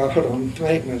what we called them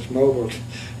maintenance mobile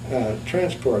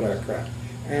transport aircraft,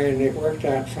 and it worked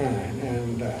out fine.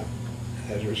 And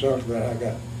as a result of that, I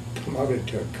got promoted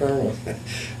to a colonel.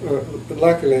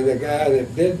 Luckily, the guy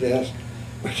that did this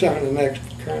was on the next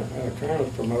colonel's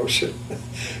promotion,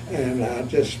 and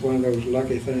just one of those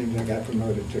lucky things, I got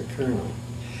promoted to colonel.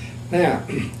 Now,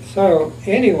 so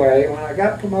anyway, when I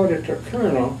got promoted to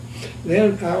colonel,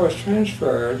 then I was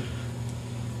transferred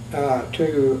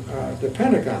to the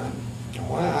Pentagon.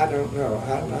 Why, I don't know.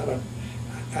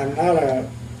 I'm not a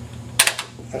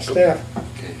staff.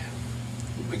 Okay,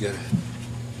 we got to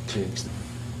change.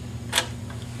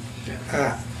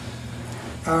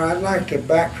 I'd like to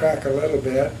backtrack a little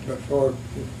bit before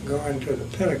going to the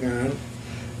Pentagon.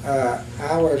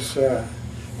 I was,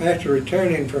 after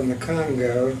returning from the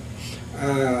Congo,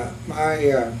 I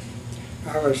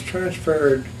was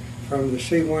transferred from the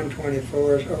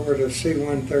C-124s over to the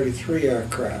C-133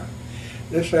 aircraft.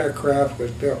 This aircraft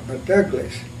was built by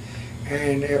Douglas,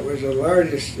 and it was the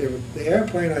largest, the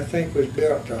airplane I think was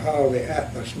built to haul the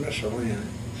Atlas missile in.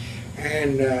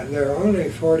 And there are only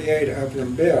 48 of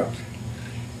them built.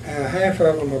 Half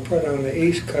of them were put on the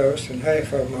East Coast and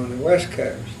half of them on the West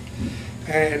Coast.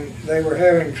 And they were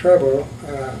having trouble.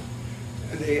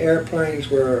 The airplanes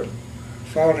were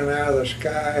falling out of the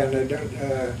sky, and they don't,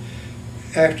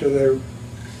 after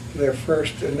their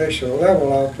first initial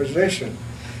level-off position,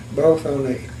 both on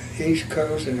the East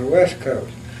Coast and the West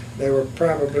Coast. They were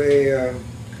probably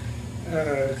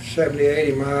 70,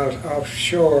 80 miles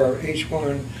offshore, each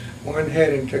one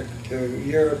heading to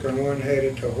Europe and one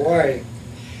headed to Hawaii.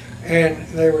 And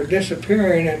they were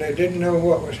disappearing, and they didn't know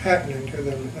what was happening to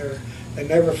them. They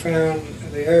never found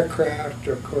the aircraft,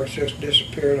 of course, just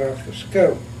disappeared off the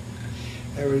scope.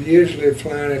 They were usually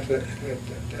flying at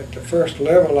the first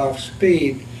level off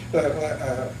speed,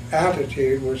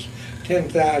 altitude was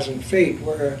 10,000 feet,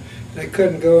 where they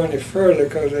couldn't go any further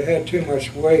because they had too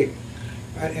much weight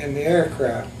in the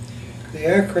aircraft. The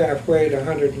aircraft weighed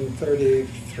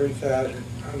 133,000,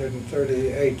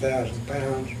 138,000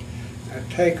 pounds at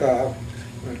takeoff,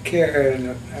 and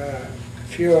carrying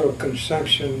fuel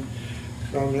consumption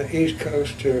from the East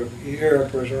Coast to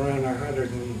Europe was around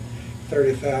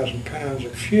 130,000 pounds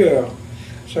of fuel.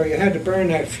 So you had to burn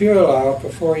that fuel off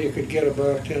before you could get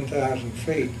above 10,000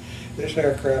 feet. This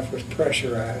aircraft was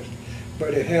pressurized,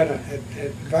 but it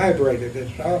vibrated.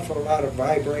 There's an awful lot of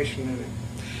vibration in it.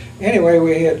 Anyway,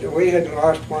 we had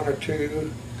lost one or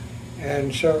two,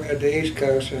 and so had the East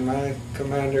Coast, and my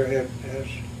commander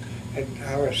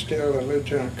I was still a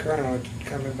lieutenant colonel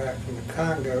coming back from the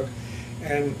Congo,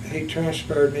 and he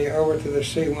transferred me over to the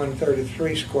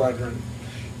C-133 squadron,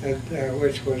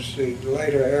 which was the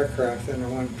later aircraft than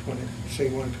the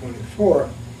C-124.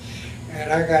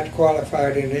 And I got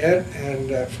qualified in it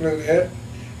and flew it,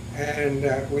 and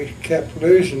we kept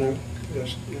losing them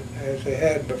just as they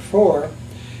had before.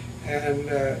 And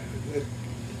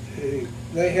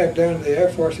the Air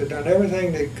Force had done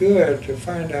everything they could to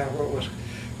find out what was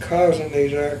causing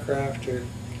these aircraft to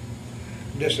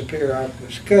disappear off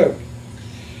the scope.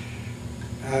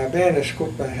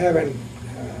 Having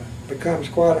become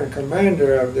squadron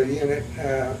commander of the unit,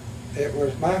 it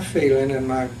was my feeling and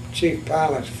my chief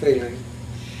pilot's feeling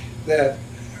that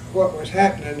what was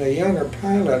happening, the younger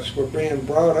pilots were being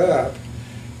brought up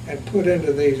and put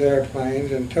into these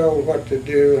airplanes and told what to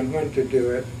do and when to do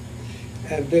it,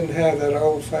 and didn't have that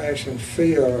old-fashioned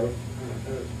feel,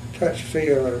 touch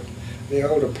feel of the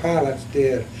older pilots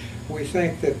did. We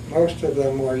think that most of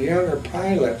them were younger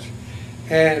pilots,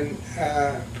 and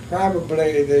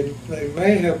probably they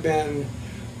may have been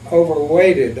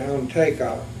overweighted on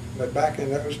takeoff. But back in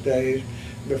those days,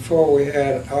 before we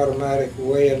had automatic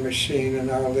weighing machine and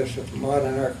all this that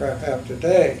modern aircraft have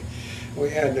today,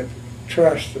 we had to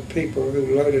trust the people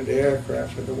who loaded the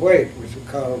aircraft with the weight, which we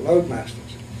call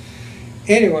loadmasters.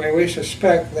 Anyway, we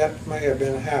suspect that may have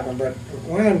been happening, but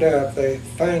wound up they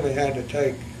finally had to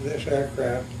take this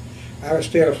aircraft. I was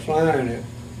still flying it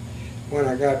when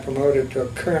I got promoted to a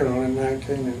colonel in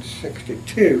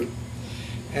 1962,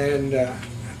 and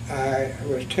I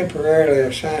was temporarily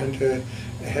assigned to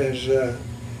as a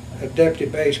deputy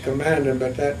base commander,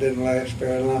 but that didn't last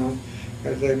very long,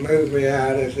 because they moved me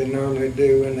out as they normally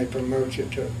do when they promote you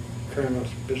to a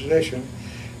colonel's position.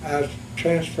 I was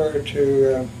transferred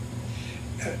to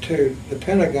the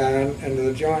Pentagon and to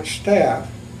the Joint Staff,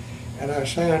 and I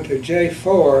assigned to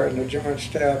J4 in the Joint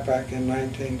Staff back in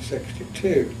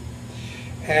 1962.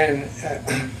 And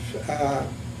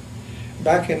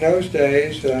back in those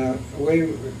days,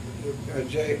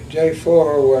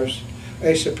 J4 was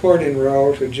a supporting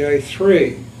role to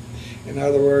J3. In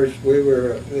other words, we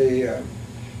were the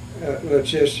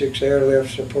logistics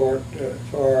airlift support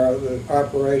for the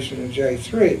operation of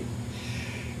J3.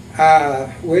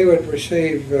 We would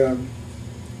receive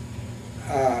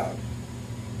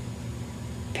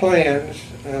plans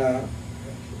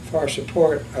for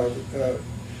support of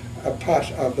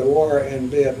the war in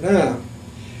Vietnam,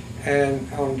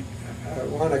 and on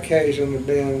one occasion,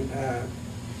 being a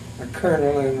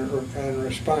colonel and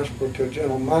responsible to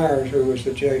General Myers, who was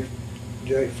the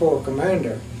J4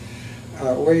 commander,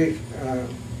 we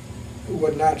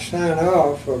would not sign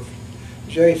off of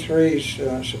J3's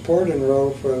supporting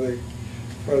role for the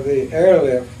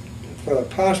airlift, for the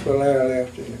possible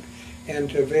airlift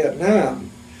into Vietnam,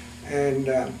 and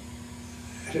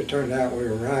as it turned out, we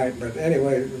were right. But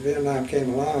anyway, Vietnam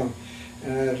came along,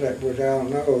 and as we all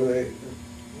know,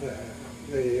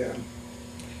 they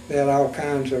had all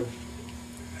kinds of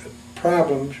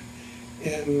problems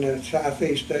in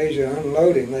Southeast Asia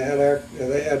unloading.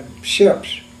 They had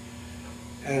ships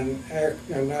and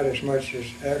not as much as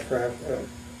aircraft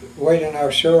waiting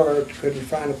offshore. Couldn't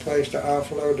find a place to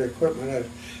offload the equipment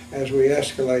as we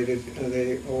escalated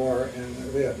the war in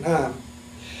Vietnam.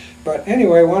 But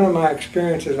anyway, one of my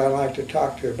experiences I like to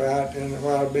talk to you about, and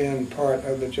while being part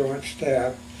of the Joint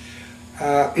Staff,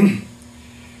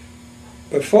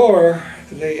 before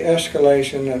the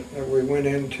escalation that we went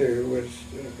into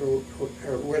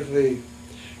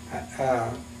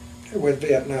with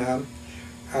Vietnam,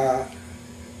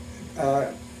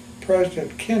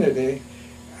 President Kennedy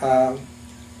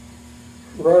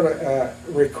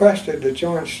requested the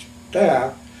Joint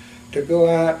Staff to go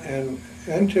out and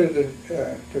into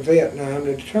Vietnam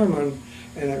to determine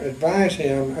and advise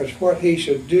him as what he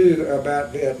should do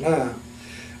about Vietnam.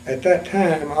 At that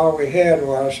time, all we had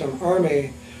was some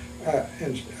Army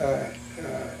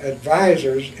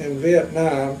advisors in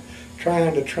Vietnam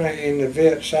trying to train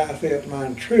the South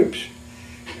Vietnam troops.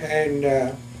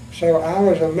 And so I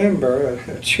was a member,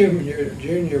 a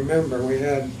junior member. We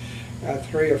had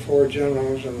 3 or 4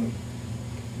 generals and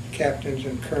captains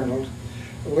and colonels.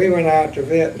 We went out to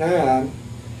Vietnam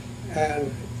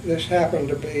And this happened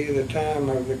to be the time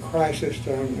of the crisis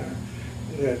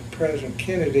that President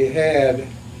Kennedy had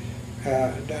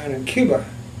down in Cuba.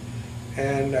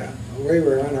 And we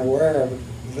were unaware of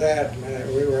that.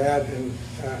 We were out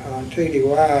on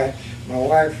TDY. My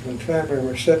wife and family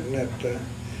were sitting in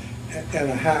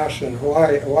a house in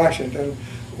Washington,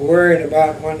 worried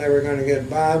about when they were going to get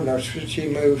bombed, or should she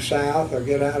move south or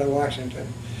get out of Washington.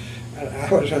 And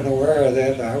I was unaware of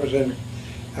this. I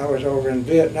was over in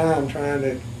Vietnam trying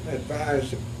to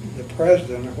advise the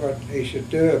president of what he should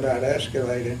do about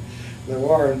escalating the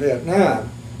war in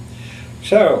Vietnam.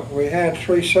 So we had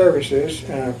 3 services,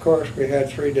 and of course we had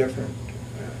 3 different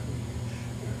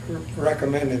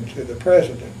recommended to the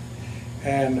president.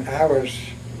 And I was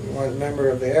a member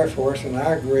of the Air Force, and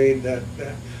I agreed that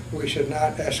we should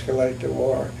not escalate the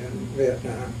war in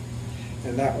Vietnam.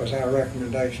 And that was our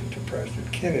recommendation to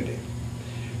President Kennedy.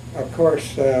 Of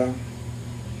course, I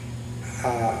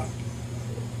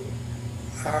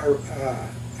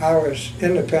was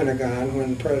in the Pentagon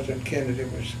when President Kennedy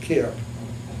was killed.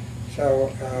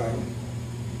 So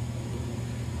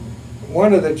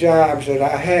one of the jobs that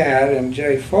I had in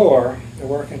J4,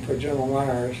 working for General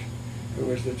Myers, who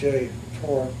was the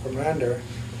J4 commander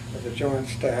of the Joint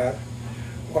Staff,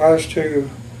 was to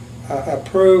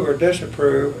approve or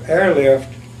disapprove airlift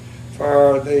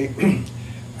for the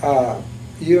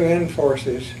UN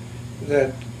forces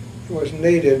that was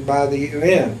needed by the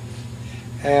UN.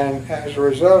 And as a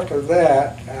result of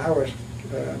that, I was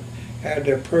had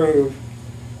to approve,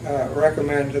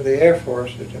 recommend to the Air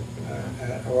Force,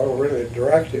 or really a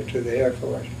directive to the Air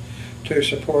Force, to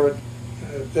support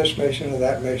this mission or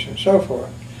that mission, so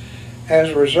forth. As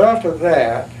a result of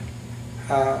that,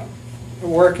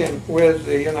 working with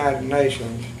the United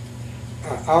Nations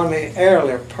on the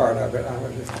airlift part of it, I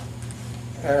was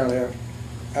airlift,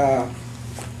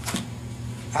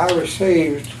 I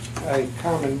received a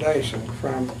commendation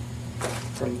from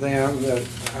them that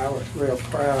I was real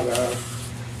proud of,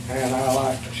 and I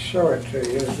like to show it to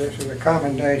you. This is a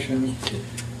commendation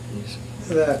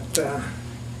that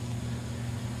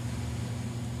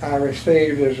I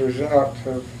received as a result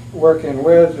of working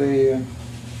with the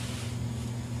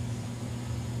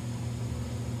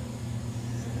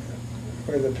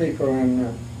people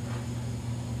in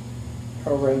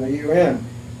over in the UN.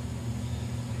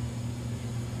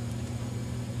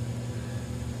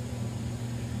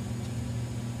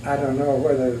 I don't know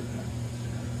whether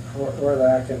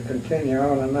I can continue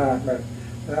on or not, but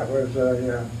that was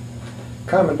a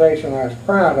commendation I was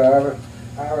proud of.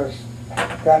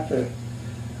 Got the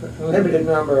limited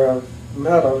number of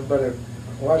medals, but it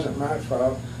wasn't my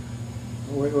fault.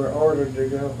 We were ordered to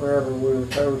go wherever we were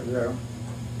told to go.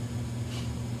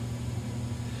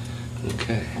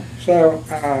 Okay. So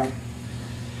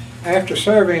after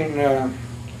serving in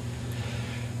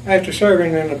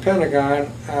the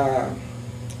Pentagon,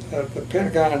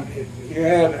 you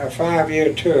had a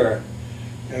 5-year tour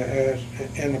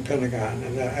in the Pentagon,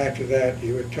 and after that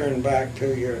you would turn back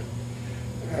to your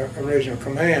original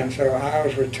command. So I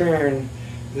was returned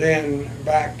then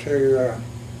back to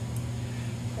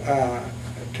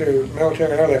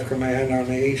Military Airlift Command on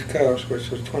the East Coast, which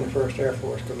was 21st Air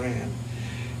Force Command.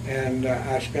 And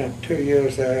I spent 2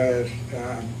 years there as,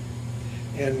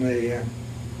 in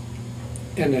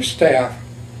the staff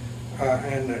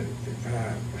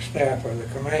staff of the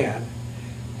command,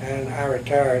 and I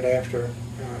retired after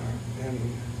in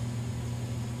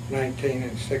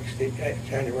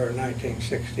January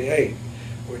 1968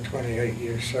 with 28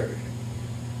 years service.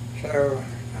 So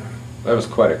that was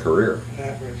quite a career.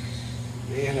 That was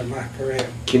the end of my career.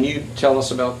 Can you tell us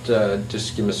about,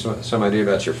 just give us some idea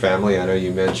about your family? I know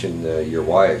you mentioned your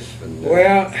wife. And,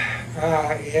 well,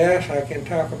 yes, I can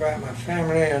talk about my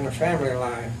family and the family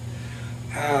life.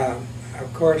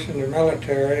 Of course, in the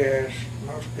military, as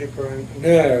most people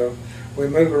know, we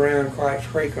move around quite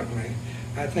frequently.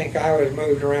 I think I was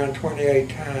moved around 28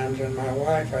 times, and my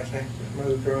wife, I think, was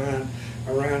moved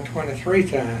around 23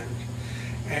 times.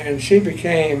 And she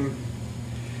became,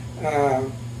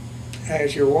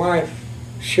 as your wife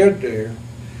should do,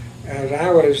 as I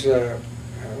was,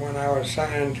 when I was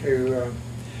assigned to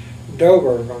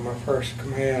Dover on my first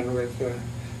command with the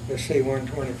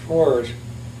C-124s,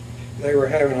 they were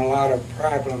having a lot of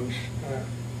problems,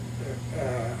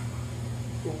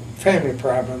 family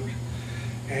problems,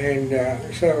 and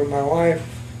so my wife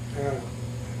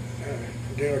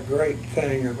did a great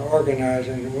thing of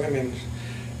organizing the women's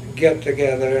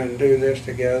get-together and do this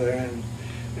together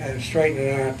and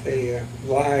straightening out the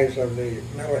lives of the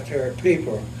military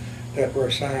people that were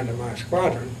assigned to my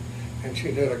squadron, and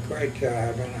she did a great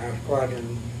job, and our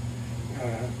squadron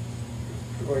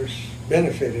was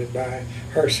benefited by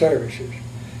her services.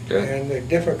 Okay. And the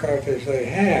difficulties they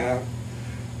have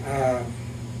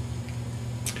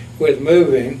with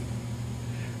moving,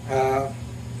 I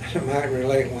might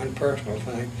relate one personal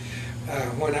thing.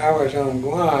 When I was on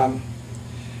Guam,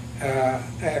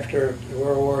 after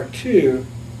World War II,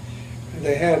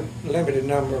 they had a limited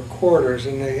number of quarters,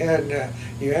 and they had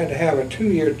you had to have a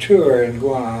 2-year tour in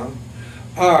Guam,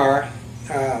 or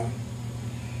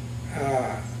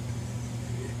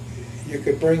you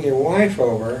could bring your wife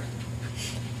over,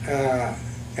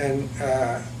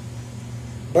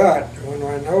 but when I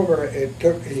went over, it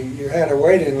took you had a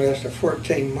waiting list of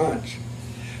 14 months.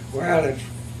 Well, as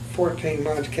 14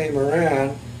 months came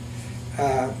around,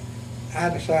 I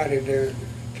decided to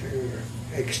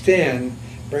extend,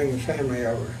 bring the family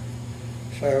over.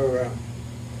 So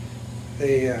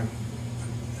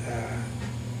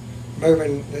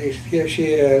here she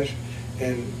is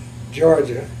in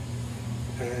Georgia,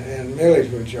 in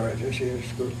Millersville, Georgia. She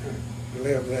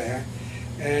lived there,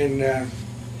 and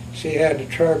she had to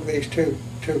trug these two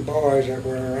boys that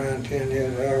were around 10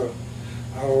 years old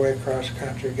all the way across the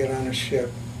country, get on a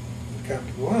ship, and come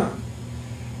to Guam.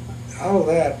 All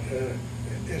that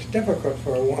is difficult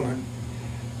for a woman,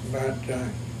 but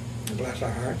bless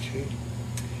her heart,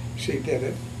 she did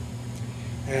it,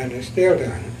 and is still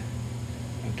doing it,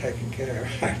 and taking care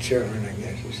of our children, I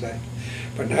guess you say.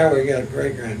 But now we got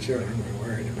great-grandchildren we're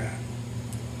worried about.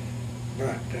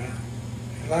 But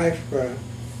life,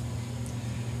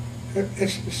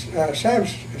 it's a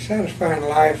satisfying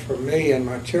life for me and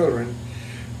my children.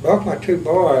 Both my two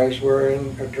boys were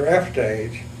in a draft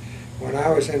age. When I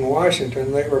was in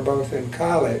Washington, they were both in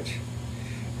college,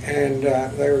 and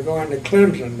they were going to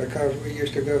Clemson, because we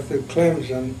used to go through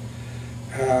Clemson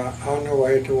on the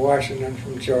way to Washington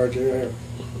from Georgia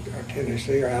or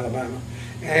Tennessee or Alabama.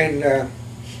 And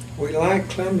we liked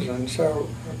Clemson, so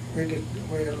they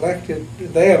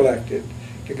elected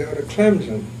to go to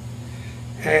Clemson.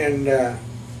 And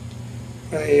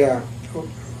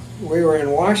we were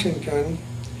in Washington,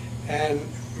 and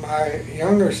my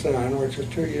younger son, which was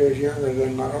 2 years younger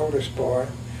than my oldest boy,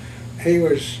 he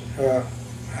was a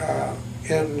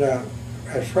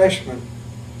freshman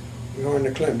going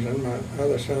to Clemson. My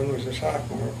other son was a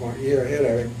sophomore, 1 year ahead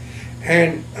of him.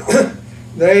 And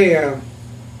they,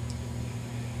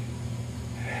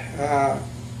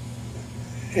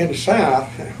 in the South,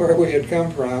 where we had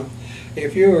come from,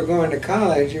 if you were going to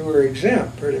college, you were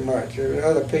exempt pretty much. There were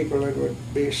other people that would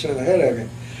be sent ahead of you.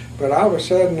 But all of a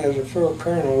sudden, as a full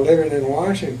colonel living in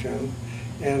Washington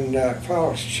in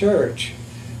Falls Church,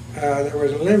 there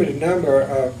was a limited number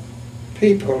of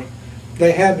people.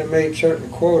 They had to meet certain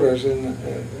quotas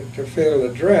to fill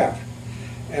the draft.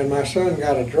 And my son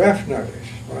got a draft notice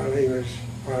while we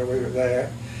were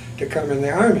there to come in the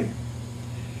Army.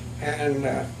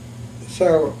 And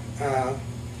so,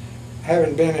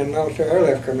 having been in Military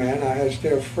Airlift Command, I had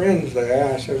still friends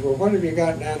there. I said, well, what have you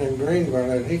got down in Greenville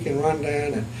that he can run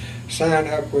down and sign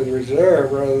up with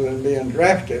reserve rather than being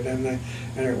drafted? And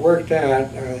it worked out.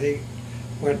 He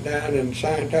went down and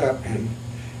signed up and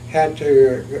had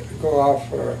to go off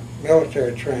for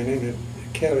military training at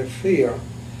Kelly Field.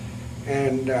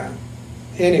 And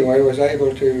anyway, was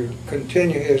able to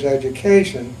continue his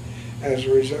education as a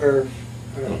reserve.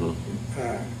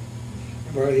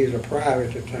 Well, he was a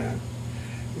private at the time.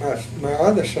 My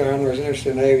other son was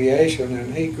interested in aviation,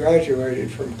 and he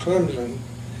graduated from Clemson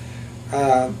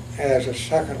as a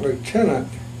second lieutenant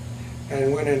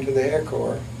and went into the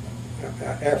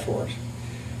Air Force.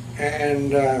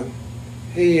 And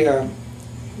he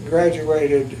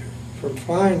graduated from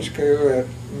flying school at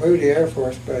Moody Air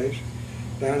Force Base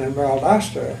down in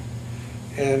Valdosta,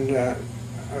 and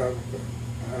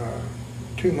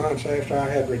 2 months after I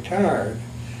had retired.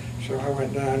 So I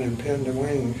went down and pinned the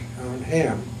wings on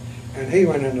him, and he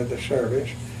went into the service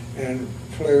and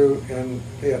flew in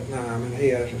Vietnam, and he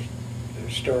has a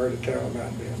story to tell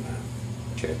about Vietnam.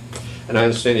 Okay. And I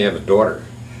understand you have a daughter.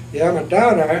 Yeah, my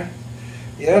daughter,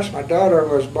 yes, my daughter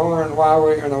was born while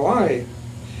we were in Hawaii,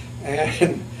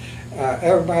 and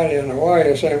everybody in Hawaii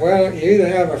is saying, well, you either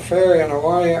have a fairy in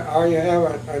Hawaii or you have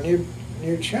a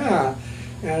new child.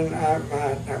 And my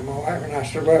wife and I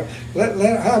said, well,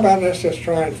 how about let's just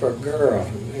try it for a girl,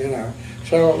 you know.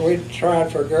 So we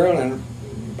tried for a girl, and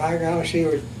by golly, she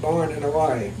was born in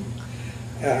Hawaii.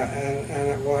 And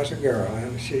it was a girl,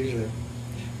 and she's a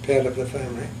pet of the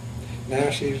family.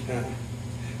 Now she's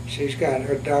got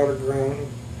her daughter grown,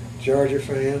 Georgia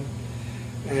fan,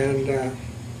 and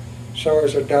so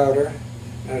is her daughter.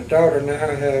 And her daughter now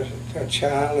has a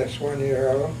child that's 1 year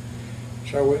old.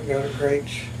 So we've got a great...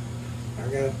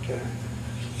 I've got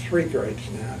 3 grades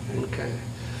now, I think. Okay.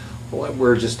 Well,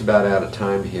 we're just about out of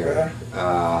time here.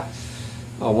 I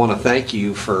want to thank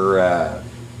you for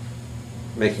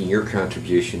making your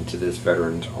contribution to this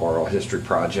Veterans Oral History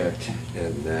Project,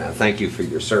 and thank you for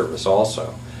your service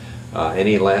also.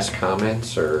 Any last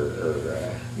comments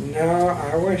or No,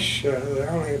 I wish the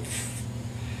only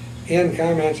end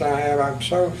comments I have, I'm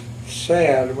so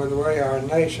sad with the way our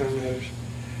nation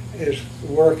is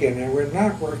working, and we're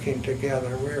not working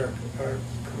together. We're a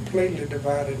completely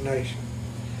divided nation.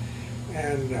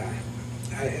 And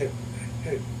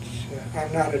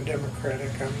I'm not a Democratic,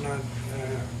 I'm not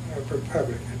a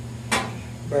Republican,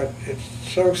 but it's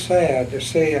so sad to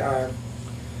see our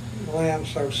land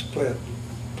so split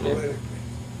politically.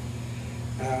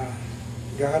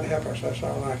 God help us, that's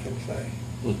all I can say.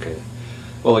 Okay.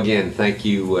 Well, again, thank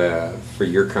you for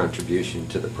your contribution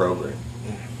to the program.